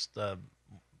the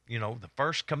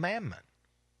first commandment.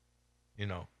 You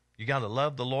got to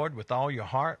love the Lord with all your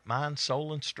heart, mind,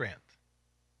 soul, and strength.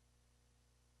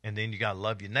 And then you got to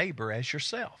love your neighbor as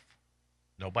yourself.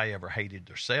 Nobody ever hated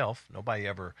theirself. Nobody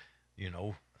ever,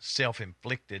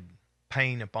 self-inflicted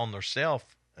pain upon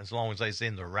theirself as long as they're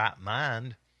in their right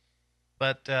mind.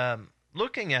 But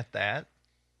looking at that,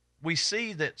 we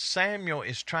see that Samuel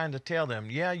is trying to tell them,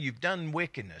 yeah, you've done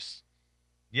wickedness.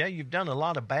 Yeah, you've done a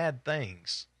lot of bad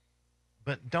things.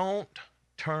 But don't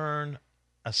turn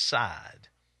aside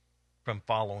from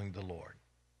following the Lord.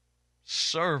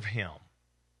 Serve him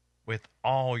with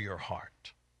all your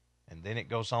heart. And then it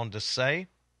goes on to say,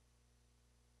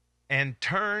 and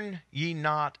turn ye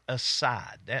not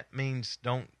aside. That means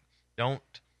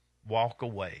don't walk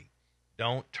away.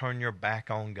 Don't turn your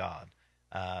back on God.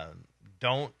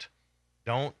 Don't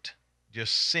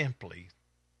just simply,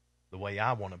 the way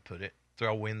I want to put it,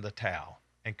 throw in the towel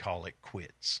and call it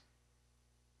quits.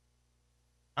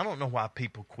 I don't know why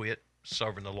people quit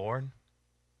serving the Lord.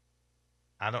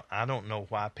 I don't know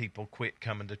why people quit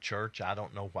coming to church. I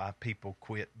don't know why people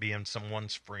quit being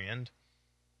someone's friend.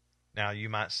 Now, you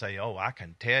might say, oh, I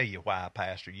can tell you why,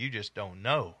 Pastor. You just don't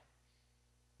know.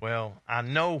 Well, I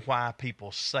know why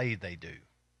people say they do.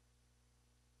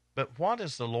 But what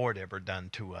has the Lord ever done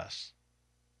to us?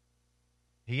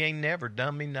 He ain't never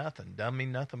done me nothing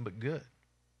but good.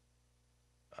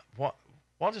 What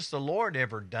has the Lord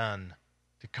ever done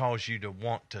to cause you to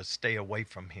want to stay away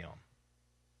from him?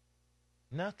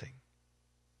 Nothing.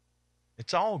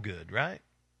 It's all good, right?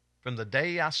 From the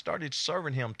day I started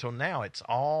serving him till now, it's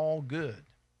all good.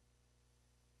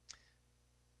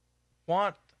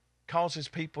 What causes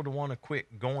people to want to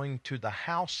quit going to the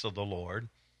house of the Lord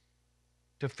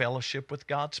to fellowship with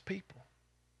God's people?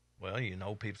 Well,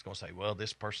 people's going to say, well,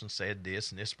 this person said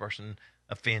this, and this person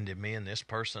offended me, and this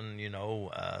person,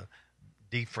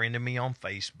 defriended me on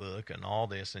Facebook and all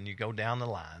this, and you go down the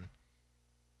line.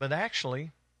 But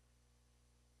actually,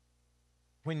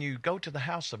 when you go to the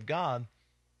house of God,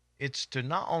 it's to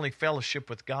not only fellowship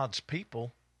with God's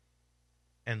people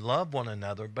and love one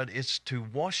another, but it's to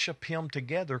worship him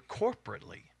together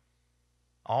corporately,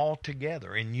 all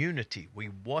together in unity. We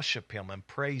worship him and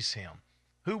praise him.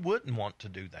 Who wouldn't want to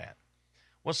do that?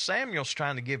 Well, Samuel's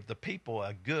trying to give the people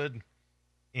a good,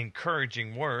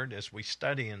 encouraging word as we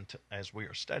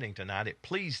are studying tonight. It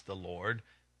pleased the Lord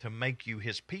to make you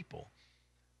his people.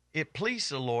 It pleased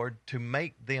the Lord to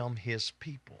make them his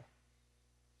people.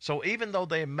 So even though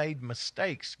they made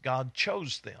mistakes, God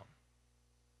chose them.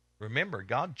 Remember,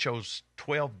 God chose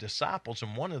 12 disciples,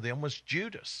 and one of them was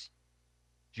Judas.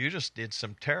 Judas did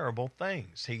some terrible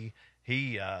things. He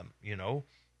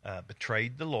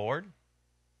betrayed the Lord.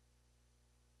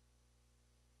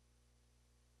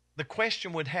 The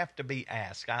question would have to be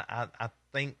asked. I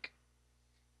think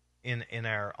in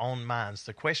our own minds,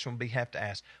 the question would have to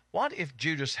ask, what if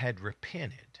Judas had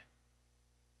repented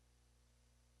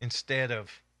instead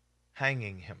of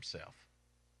hanging himself,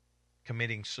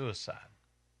 committing suicide,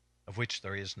 of which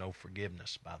there is no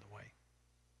forgiveness, by the way.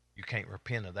 You can't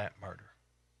repent of that murder.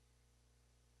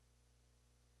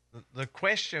 The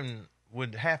question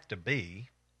would have to be,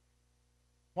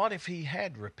 what if he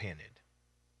had repented?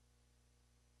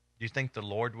 Do you think the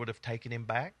Lord would have taken him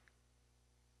back?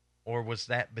 Or was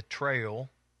that betrayal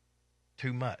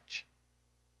too much?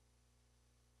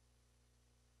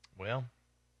 Well,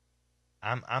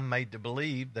 I'm made to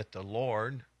believe that the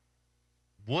Lord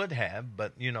would have,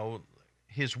 but,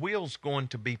 his will's going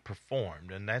to be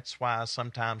performed. And that's why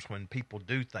sometimes when people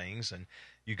do things and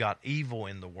you got evil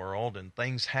in the world and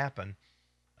things happen,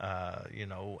 and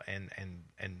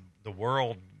the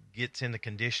world gets in the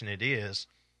condition it is,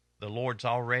 the Lord's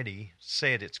already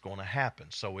said it's going to happen,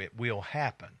 so it will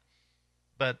happen.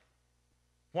 But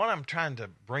what I'm trying to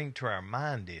bring to our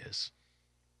mind is,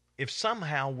 if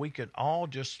somehow we could all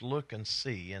just look and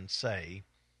see and say,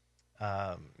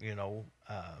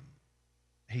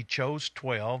 he chose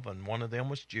 12, and one of them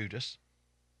was Judas.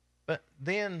 But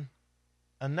then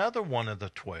another one of the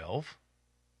 12,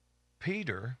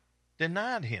 Peter,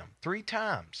 denied him 3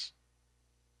 times.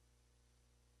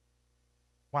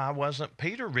 Why wasn't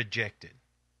Peter rejected?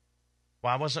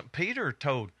 Why wasn't Peter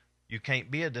told, you can't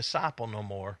be a disciple no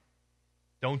more?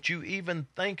 Don't you even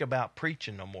think about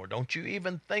preaching no more? Don't you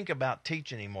even think about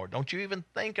teaching anymore? Don't you even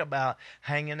think about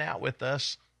hanging out with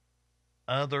us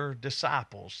other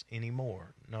disciples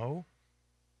anymore? No.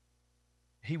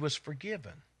 He was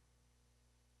forgiven.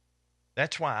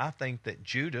 That's why I think that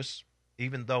Judas,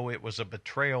 even though it was a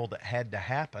betrayal that had to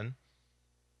happen,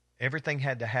 everything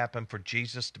had to happen for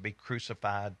Jesus to be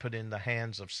crucified, put in the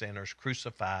hands of sinners,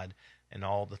 crucified, and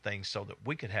all the things so that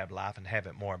we could have life and have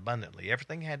it more abundantly.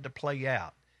 Everything had to play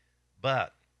out.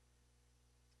 But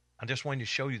I just wanted to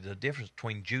show you the difference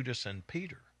between Judas and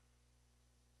Peter.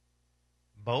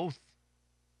 Both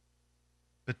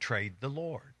betrayed the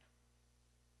Lord.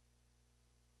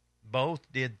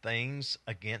 Both did things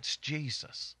against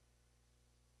Jesus.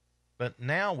 But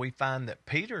now we find that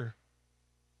Peter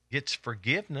gets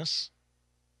forgiveness,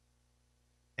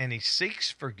 and he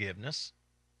seeks forgiveness.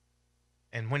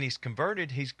 And when he's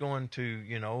converted, he's going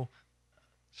to,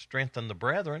 strengthen the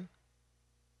brethren.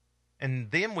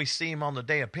 And then we see him on the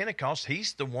day of Pentecost.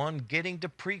 He's the one getting to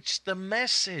preach the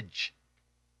message.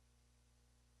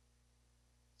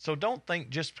 So don't think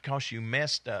just because you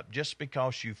messed up, just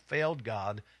because you failed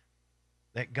God,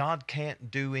 that God can't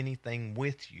do anything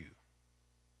with you.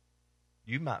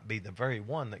 You might be the very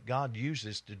one that God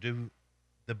uses to do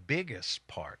the biggest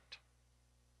part.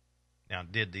 Now,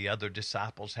 did the other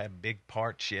disciples have big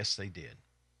parts? Yes, they did.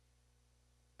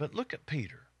 But look at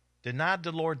Peter. Denied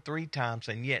the Lord 3 times,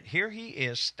 and yet here he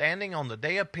is standing on the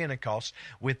day of Pentecost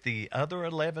with the other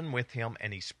 11 with him,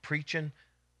 and he's preaching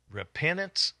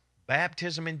repentance,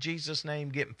 baptism in Jesus' name,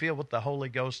 getting filled with the Holy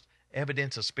Ghost,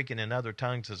 evidence of speaking in other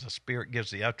tongues as the Spirit gives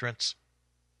the utterance.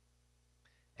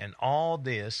 And all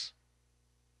this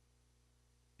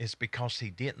is because he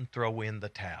didn't throw in the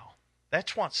towel.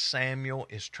 That's what Samuel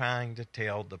is trying to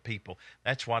tell the people.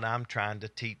 That's what I'm trying to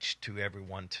teach to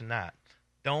everyone tonight.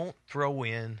 Don't throw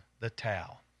in the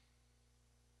towel.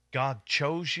 God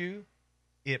chose you.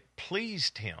 It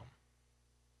pleased him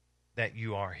that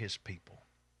you are his people.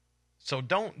 So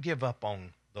don't give up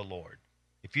on the Lord.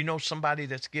 If you know somebody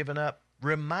that's given up,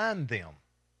 remind them.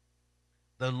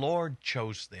 The Lord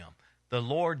chose them. The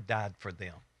Lord died for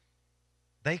them.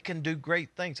 They can do great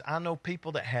things. I know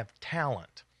people that have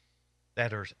talent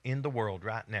that are in the world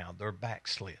right now. They're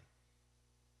backslid.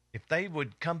 If they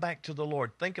would come back to the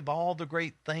Lord, think of all the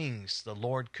great things the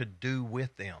Lord could do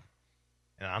with them.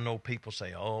 And I know people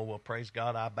say, oh, well, praise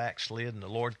God, I backslid and the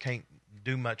Lord can't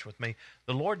do much with me.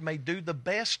 The Lord may do the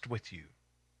best with you.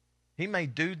 He may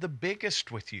do the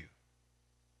biggest with you.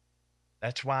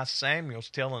 That's why Samuel's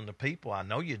telling the people, I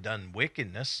know you've done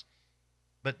wickedness,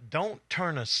 but don't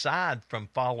turn aside from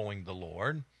following the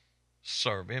Lord.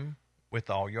 Serve him with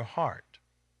all your heart.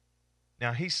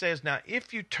 Now he says, now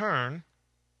if you turn,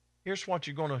 here's what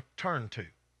you're going to turn to.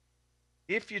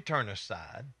 If you turn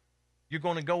aside, You're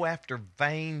going to go after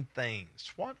vain things.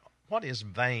 What is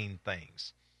vain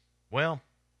things? Well,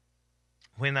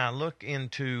 when I look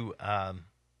into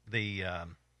the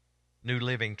New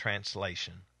Living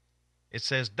Translation, it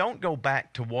says, don't go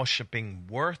back to worshiping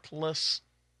worthless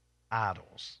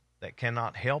idols that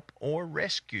cannot help or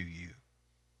rescue you.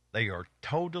 They are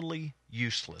totally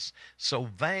useless. So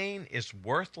vain is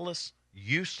worthless,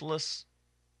 useless.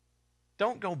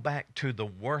 Don't go back to the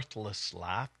worthless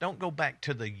life. Don't go back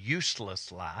to the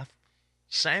useless life.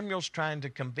 Samuel's trying to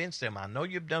convince them, I know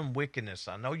you've done wickedness.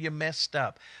 I know you messed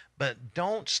up. But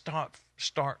don't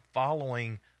start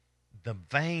following the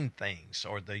vain things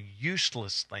or the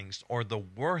useless things or the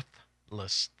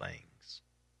worthless things.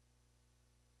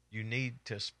 You need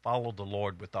to follow the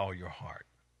Lord with all your heart.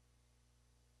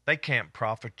 They can't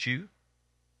profit you.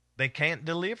 They can't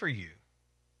deliver you.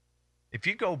 If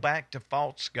you go back to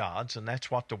false gods, and that's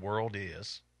what the world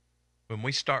is, when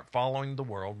we start following the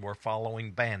world, we're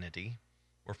following vanity.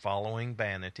 We're following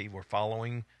vanity. We're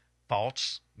following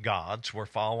false gods. We're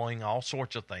following all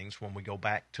sorts of things when we go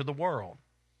back to the world.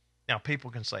 Now,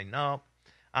 people can say, no,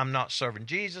 I'm not serving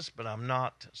Jesus, but I'm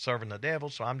not serving the devil,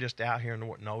 so I'm just out here in the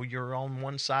world. No, you're on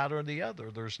one side or the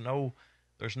other. There's no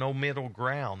middle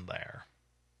ground there.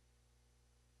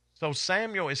 So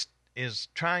Samuel is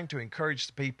trying to encourage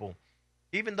the people,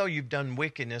 even though you've done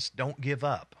wickedness, don't give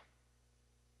up.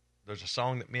 There's a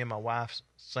song that me and my wife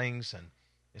sings, and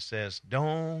it says,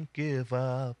 don't give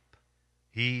up,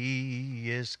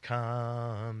 he is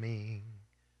coming.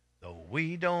 Though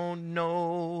we don't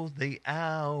know the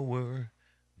hour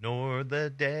nor the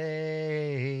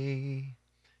day,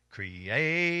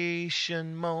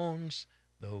 creation moans,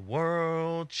 the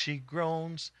world she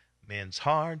groans, men's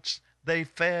hearts they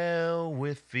fell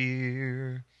with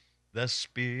fear. The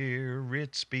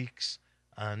Spirit speaks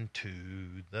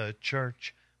unto the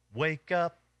church, wake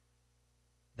up,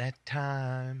 that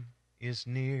time is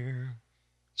near.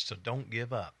 So don't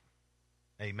give up.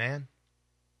 Amen.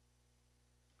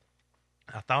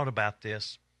 I thought about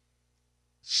this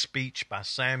speech by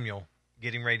Samuel,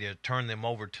 getting ready to turn them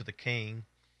over to the king.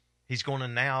 He's going to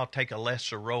now take a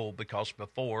lesser role because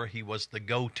before he was the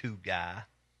go-to guy.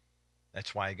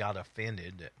 That's why he got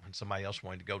offended. When somebody else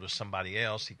wanted to go to somebody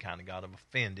else, he kind of got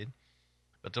offended.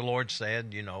 But the Lord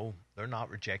said, they're not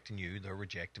rejecting you, they're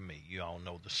rejecting me. You all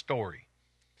know the story.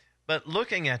 But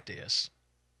looking at this,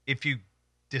 if you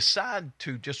decide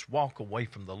to just walk away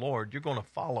from the Lord, you're going to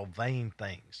follow vain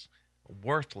things,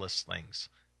 worthless things,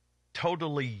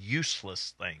 totally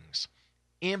useless things,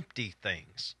 empty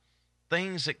things,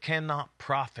 things that cannot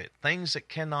profit, things that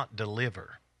cannot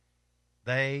deliver.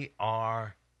 They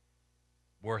are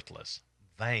worthless,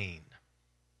 vain.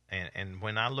 And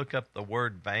when I look up the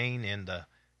word vain in the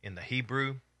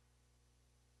Hebrew,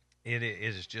 it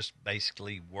is just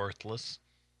basically worthless,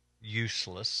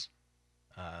 useless,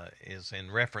 is in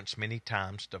reference many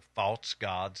times to false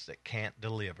gods that can't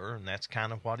deliver, and that's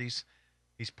kind of what he's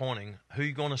pointing. Who are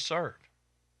you going to serve?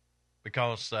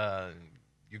 Because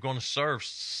you're going to serve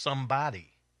somebody.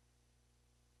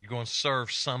 You're going to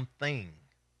serve something.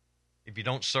 If you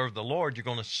don't serve the Lord, you're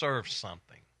going to serve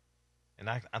something. And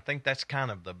I think that's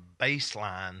kind of the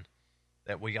baseline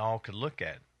that we all could look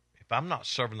at. If I'm not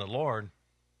serving the Lord,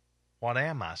 what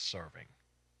am I serving?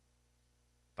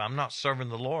 If I'm not serving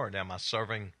the Lord, am I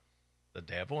serving the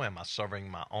devil? Am I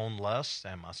serving my own lusts?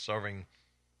 Am I serving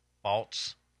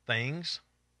false things?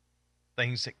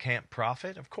 Things that can't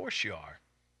profit? Of course you are.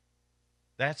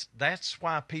 That's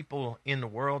why people in the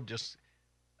world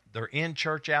they're in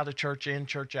church, out of church, in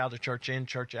church, out of church, in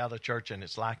church, out of church, and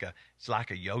it's like a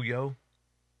yo-yo.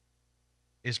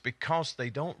 It's because they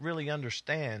don't really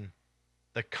understand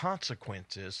the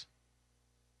consequences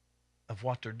of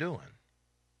what they're doing.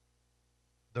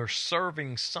 They're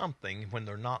serving something when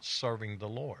they're not serving the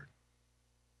Lord.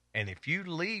 And if you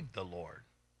leave the Lord,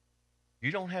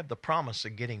 you don't have the promise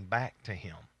of getting back to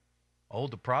him. Oh,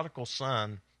 the prodigal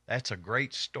son, that's a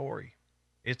great story.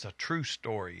 It's a true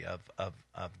story of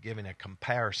giving a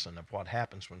comparison of what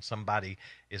happens when somebody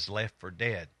is left for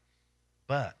dead.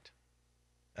 But,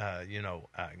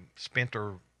 spent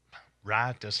their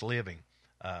riotous living,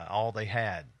 all they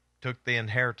had, took the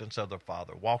inheritance of their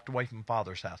father, walked away from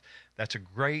father's house. That's a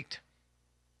great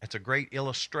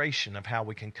illustration of how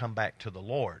we can come back to the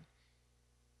Lord.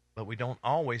 But we don't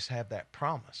always have that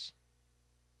promise.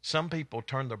 Some people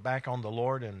turn their back on the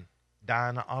Lord and die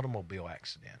in an automobile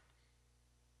accident,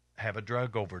 have a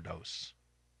drug overdose,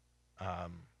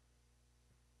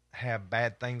 have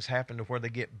bad things happen to where they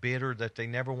get bitter that they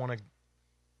never want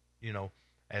to,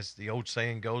 as the old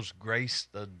saying goes, grace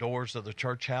the doors of the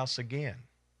church house again.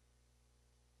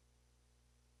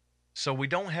 So we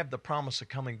don't have the promise of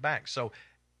coming back. So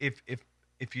if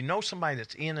you know somebody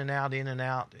that's in and out, in and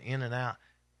out, in and out,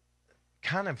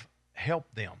 kind of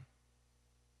help them.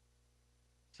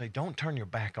 Say, don't turn your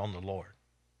back on the Lord.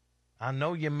 I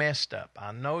know you messed up.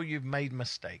 I know you've made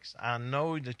mistakes. I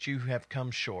know that you have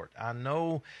come short. I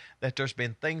know that there's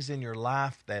been things in your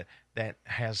life that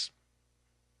has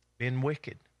been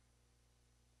wicked.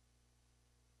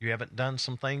 You haven't done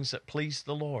some things that please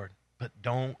the Lord, but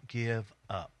don't give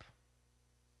up.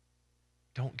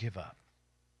 Don't give up.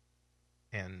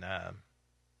 And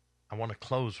I want to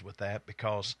close with that,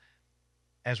 because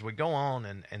as we go on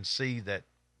and see that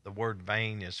the word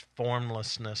vain is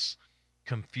formlessness,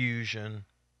 confusion,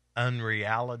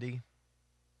 unreality.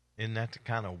 Isn't that the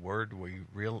kind of word we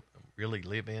really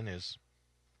live in? Is,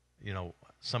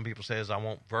 some people says, I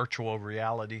want virtual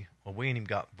reality. Well, we ain't even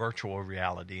got virtual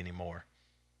reality anymore.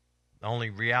 The only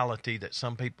reality that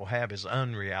some people have is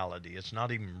unreality. It's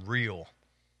not even real.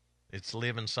 It's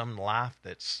living some life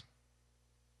that's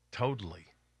totally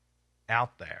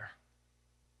out there.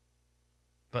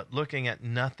 But looking at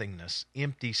nothingness,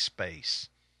 empty space,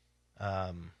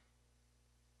 a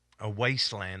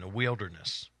wasteland, a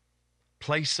wilderness,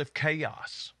 place of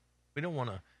chaos. We don't want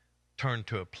to turn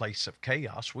to a place of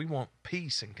chaos. We want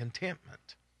peace and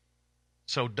contentment.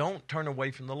 So don't turn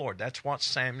away from the Lord. That's what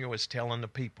Samuel is telling the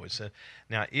people. He said,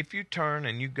 now, if you turn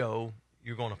and you go,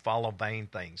 you're going to follow vain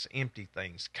things, empty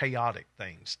things, chaotic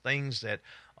things, things that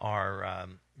are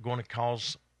going to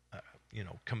cause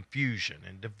confusion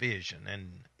and division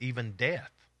and even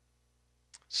death.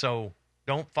 So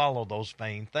don't follow those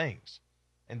vain things.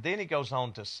 And then he goes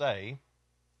on to say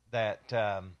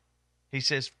that he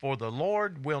says, for the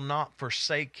Lord will not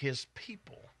forsake his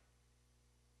people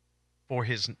for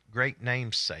his great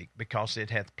name's sake, because it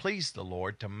hath pleased the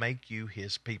Lord to make you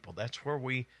his people. That's where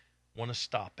we want to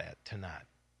stop at tonight.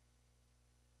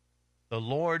 The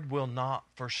Lord will not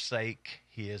forsake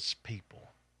his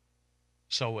people.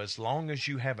 So as long as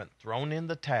you haven't thrown in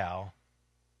the towel,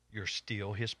 you're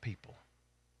still his people.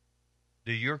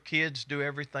 Do your kids do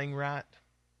everything right?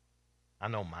 I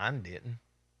know mine didn't.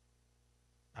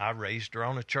 I raised her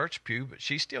on a church pew, but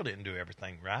she still didn't do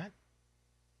everything right.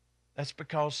 That's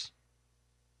because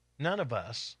none of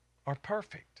us are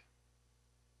perfect.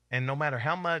 And no matter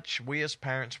how much we as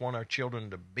parents want our children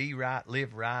to be right,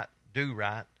 live right, do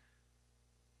right,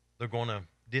 they're going to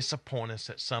disappoint us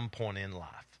at some point in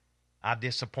life. I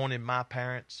disappointed my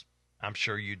parents. I'm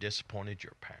sure you disappointed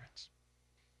your parents.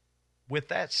 With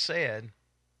that said,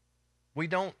 we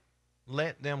don't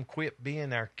let them quit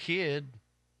being our kid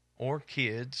or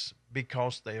kids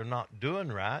because they're not doing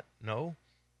right. No,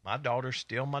 my daughter's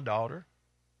still my daughter.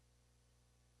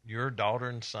 Your daughter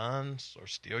and sons are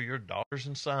still your daughters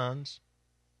and sons.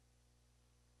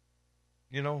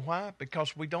 You know why?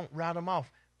 Because we don't write them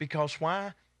off. Because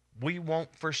why? We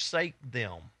won't forsake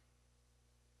them.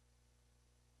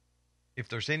 If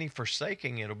there's any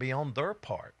forsaking, it'll be on their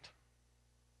part.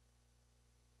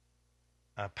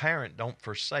 A parent don't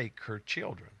forsake her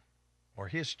children or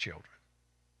his children.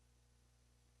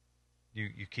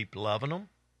 You keep loving them.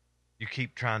 You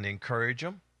keep trying to encourage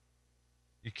them.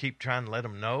 You keep trying to let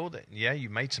them know that, yeah, you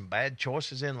made some bad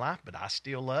choices in life, but I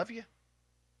still love you.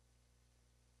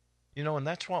 And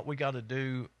that's what we got to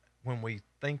do when we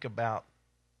think about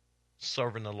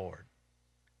serving the Lord.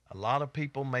 A lot of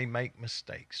people may make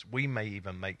mistakes. We may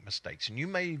even make mistakes. And you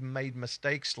may even made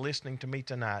mistakes listening to me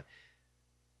tonight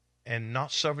and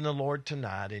not serving the Lord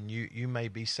tonight. And you may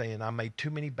be saying, I made too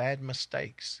many bad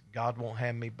mistakes. God won't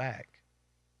have me back.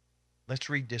 Let's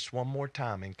read this one more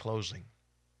time in closing.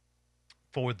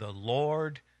 For the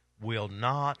Lord will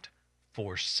not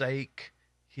forsake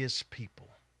his people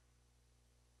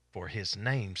for his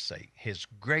name's sake, his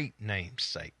great name's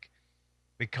sake,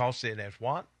 because it has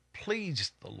what?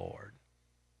 Pleased the Lord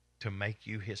to make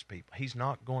you his people. He's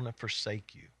not going to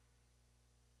forsake you.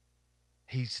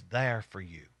 He's there for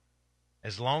you.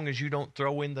 As long as you don't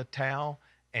throw in the towel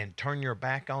and turn your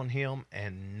back on him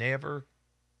and never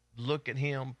look at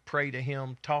him, pray to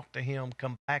him, talk to him,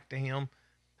 come back to him,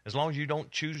 as long as you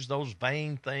don't choose those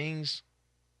vain things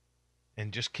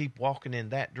and just keep walking in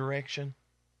that direction,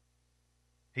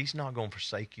 he's not going to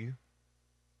forsake you.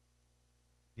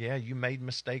 Yeah, you made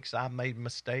mistakes. I made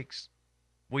mistakes.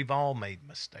 We've all made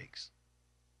mistakes.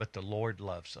 But the Lord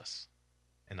loves us.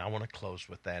 And I want to close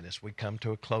with that as we come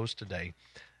to a close today.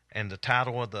 And the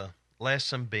title of the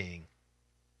lesson being,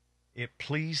 It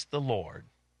Pleased the Lord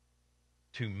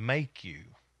to Make You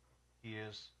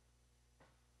His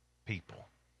People.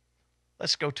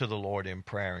 Let's go to the Lord in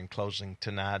prayer in closing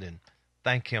tonight and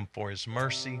thank him for his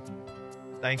mercy.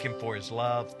 Thank him for his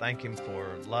love. Thank him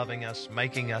for loving us,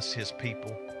 making us his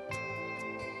people.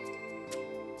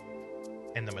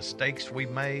 and the mistakes we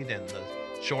made and the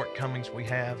shortcomings we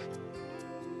have,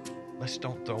 let's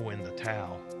don't throw in the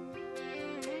towel.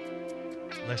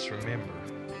 Let's remember,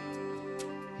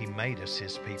 He made us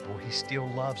His people. He still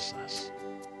loves us.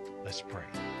 Let's pray.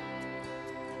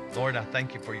 Lord, I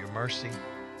thank You for Your mercy.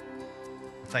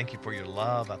 I thank You for Your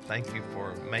love. I thank You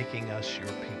for making us Your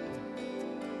people.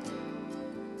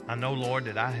 I know, Lord,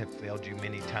 that I have failed You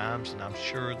many times, and I'm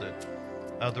sure that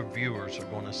other viewers are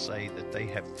going to say that they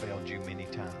have failed You many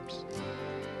times.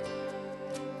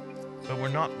 But we're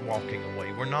not walking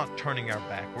away. We're not turning our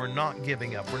back. We're not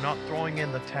giving up. We're not throwing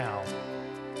in the towel.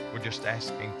 We're just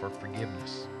asking for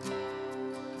forgiveness.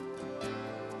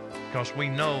 Because we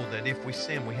know that if we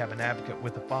sin, we have an advocate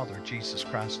with the Father, Jesus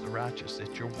Christ the righteous.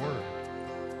 It's Your word.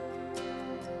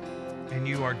 And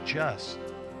You are just.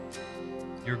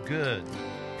 You're good.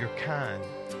 You're kind.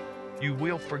 You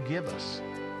will forgive us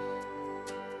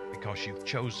because You've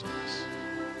chosen us.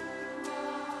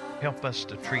 Help us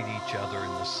to treat each other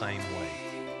in the same way.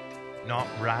 Not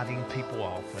writing people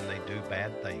off when they do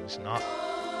bad things. Not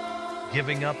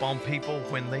giving up on people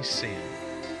when they sin.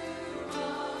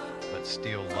 But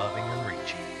still loving and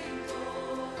reaching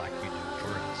like You do for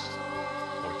us.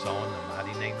 For it's all in the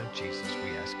mighty name of Jesus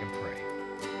we ask and pray.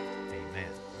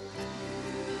 Amen.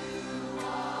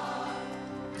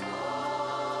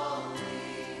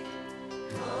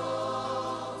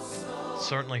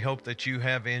 Certainly hope that you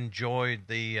have enjoyed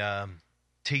the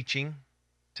teaching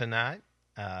tonight.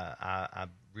 I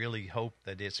really hope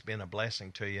that it's been a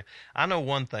blessing to you. I know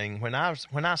one thing, when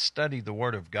I study the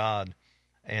Word of God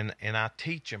and I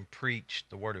teach and preach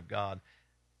the Word of God,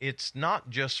 it's not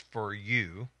just for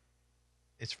you,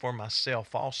 it's for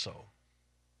myself also.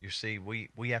 You see,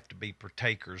 we have to be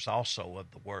partakers also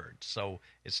of the Word. So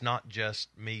it's not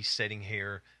just me sitting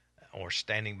here or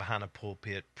standing behind a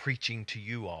pulpit preaching to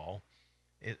you all.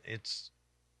 It's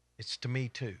to me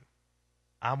too.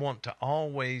 I want to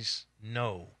always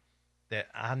know that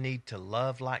I need to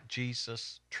love like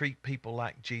Jesus, treat people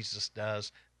like Jesus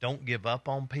does, don't give up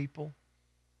on people,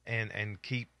 and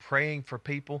keep praying for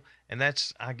people. And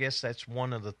I guess that's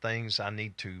one of the things I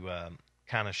need to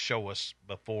kind of show us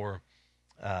before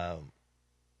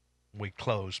we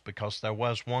close, because there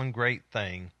was one great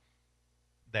thing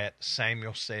that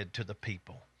Samuel said to the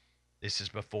people. This is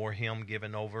before him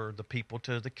giving over the people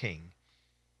to the king.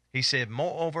 He said,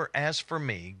 "Moreover, as for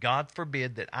me, God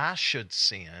forbid that I should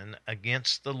sin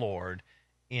against the Lord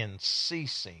in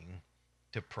ceasing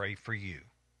to pray for you.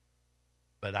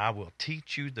 But I will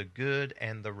teach you the good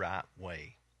and the right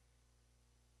way."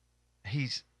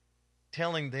 He's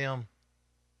telling them,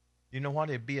 you know what?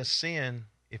 It'd be a sin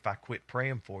if I quit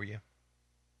praying for you.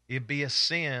 It'd be a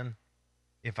sin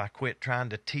if I quit trying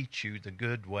to teach you the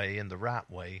good way and the right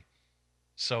way.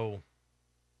 So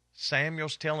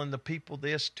Samuel's telling the people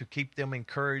this to keep them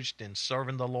encouraged in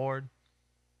serving the Lord.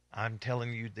 I'm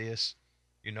telling you this,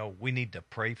 we need to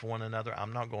pray for one another.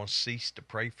 I'm not going to cease to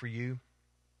pray for you.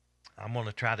 I'm going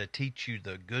to try to teach you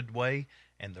the good way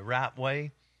and the right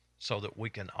way so that we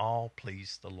can all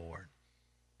please the Lord.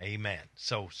 Amen.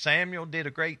 So Samuel did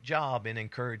a great job in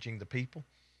encouraging the people.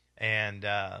 And,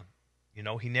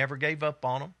 he never gave up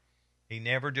on them. He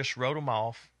never just wrote them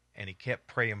off, and he kept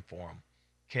praying for them,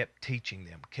 kept teaching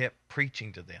them, kept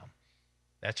preaching to them.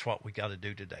 That's what we got to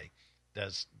do today.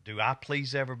 Do I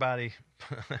please everybody?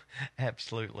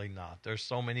 Absolutely not. There's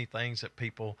so many things that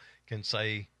people can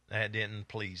say that didn't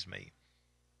please me.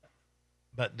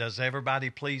 But does everybody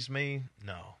please me?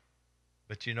 No.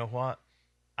 But you know what?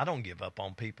 I don't give up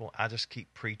on people. I just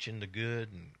keep preaching the good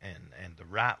and the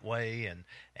right way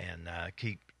and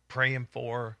keep praying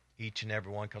for each and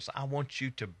every one, because I want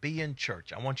you to be in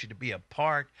church. I want you to be a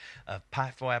part of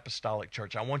Pikeville Apostolic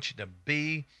Church. I want you to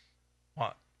be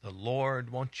what the Lord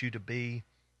wants you to be.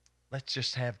 Let's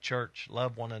just have church,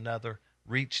 love one another,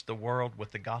 reach the world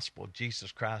with the gospel of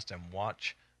Jesus Christ, and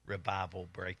watch revival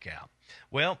break out.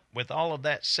 Well, with all of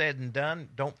that said and done,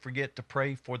 don't forget to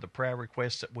pray for the prayer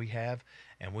requests that we have,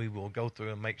 and we will go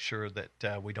through and make sure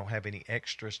that we don't have any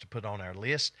extras to put on our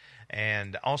list.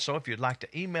 And also, if you'd like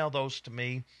to email those to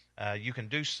me, you can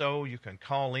do so. You can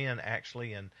call in,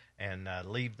 actually, and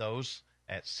leave those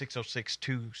at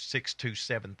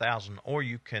 606-262-7000, or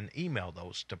you can email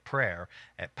those to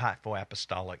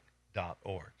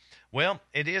prayer@pikevilleapostolic.org. Well,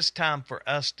 it is time for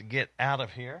us to get out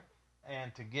of here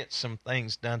and to get some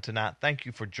things done tonight. Thank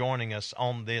you for joining us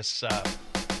on this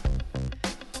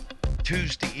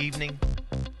Tuesday evening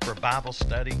for Bible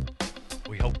study.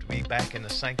 We hope to be back in the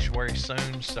sanctuary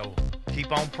soon, so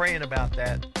keep on praying about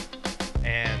that.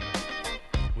 And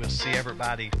we'll see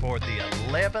everybody for the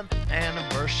 11th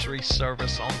anniversary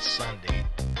service on Sunday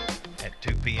at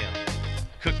 2 p.m.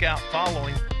 cookout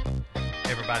following.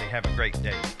 Everybody have a great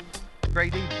day.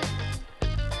 Great evening.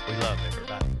 We love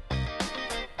everybody.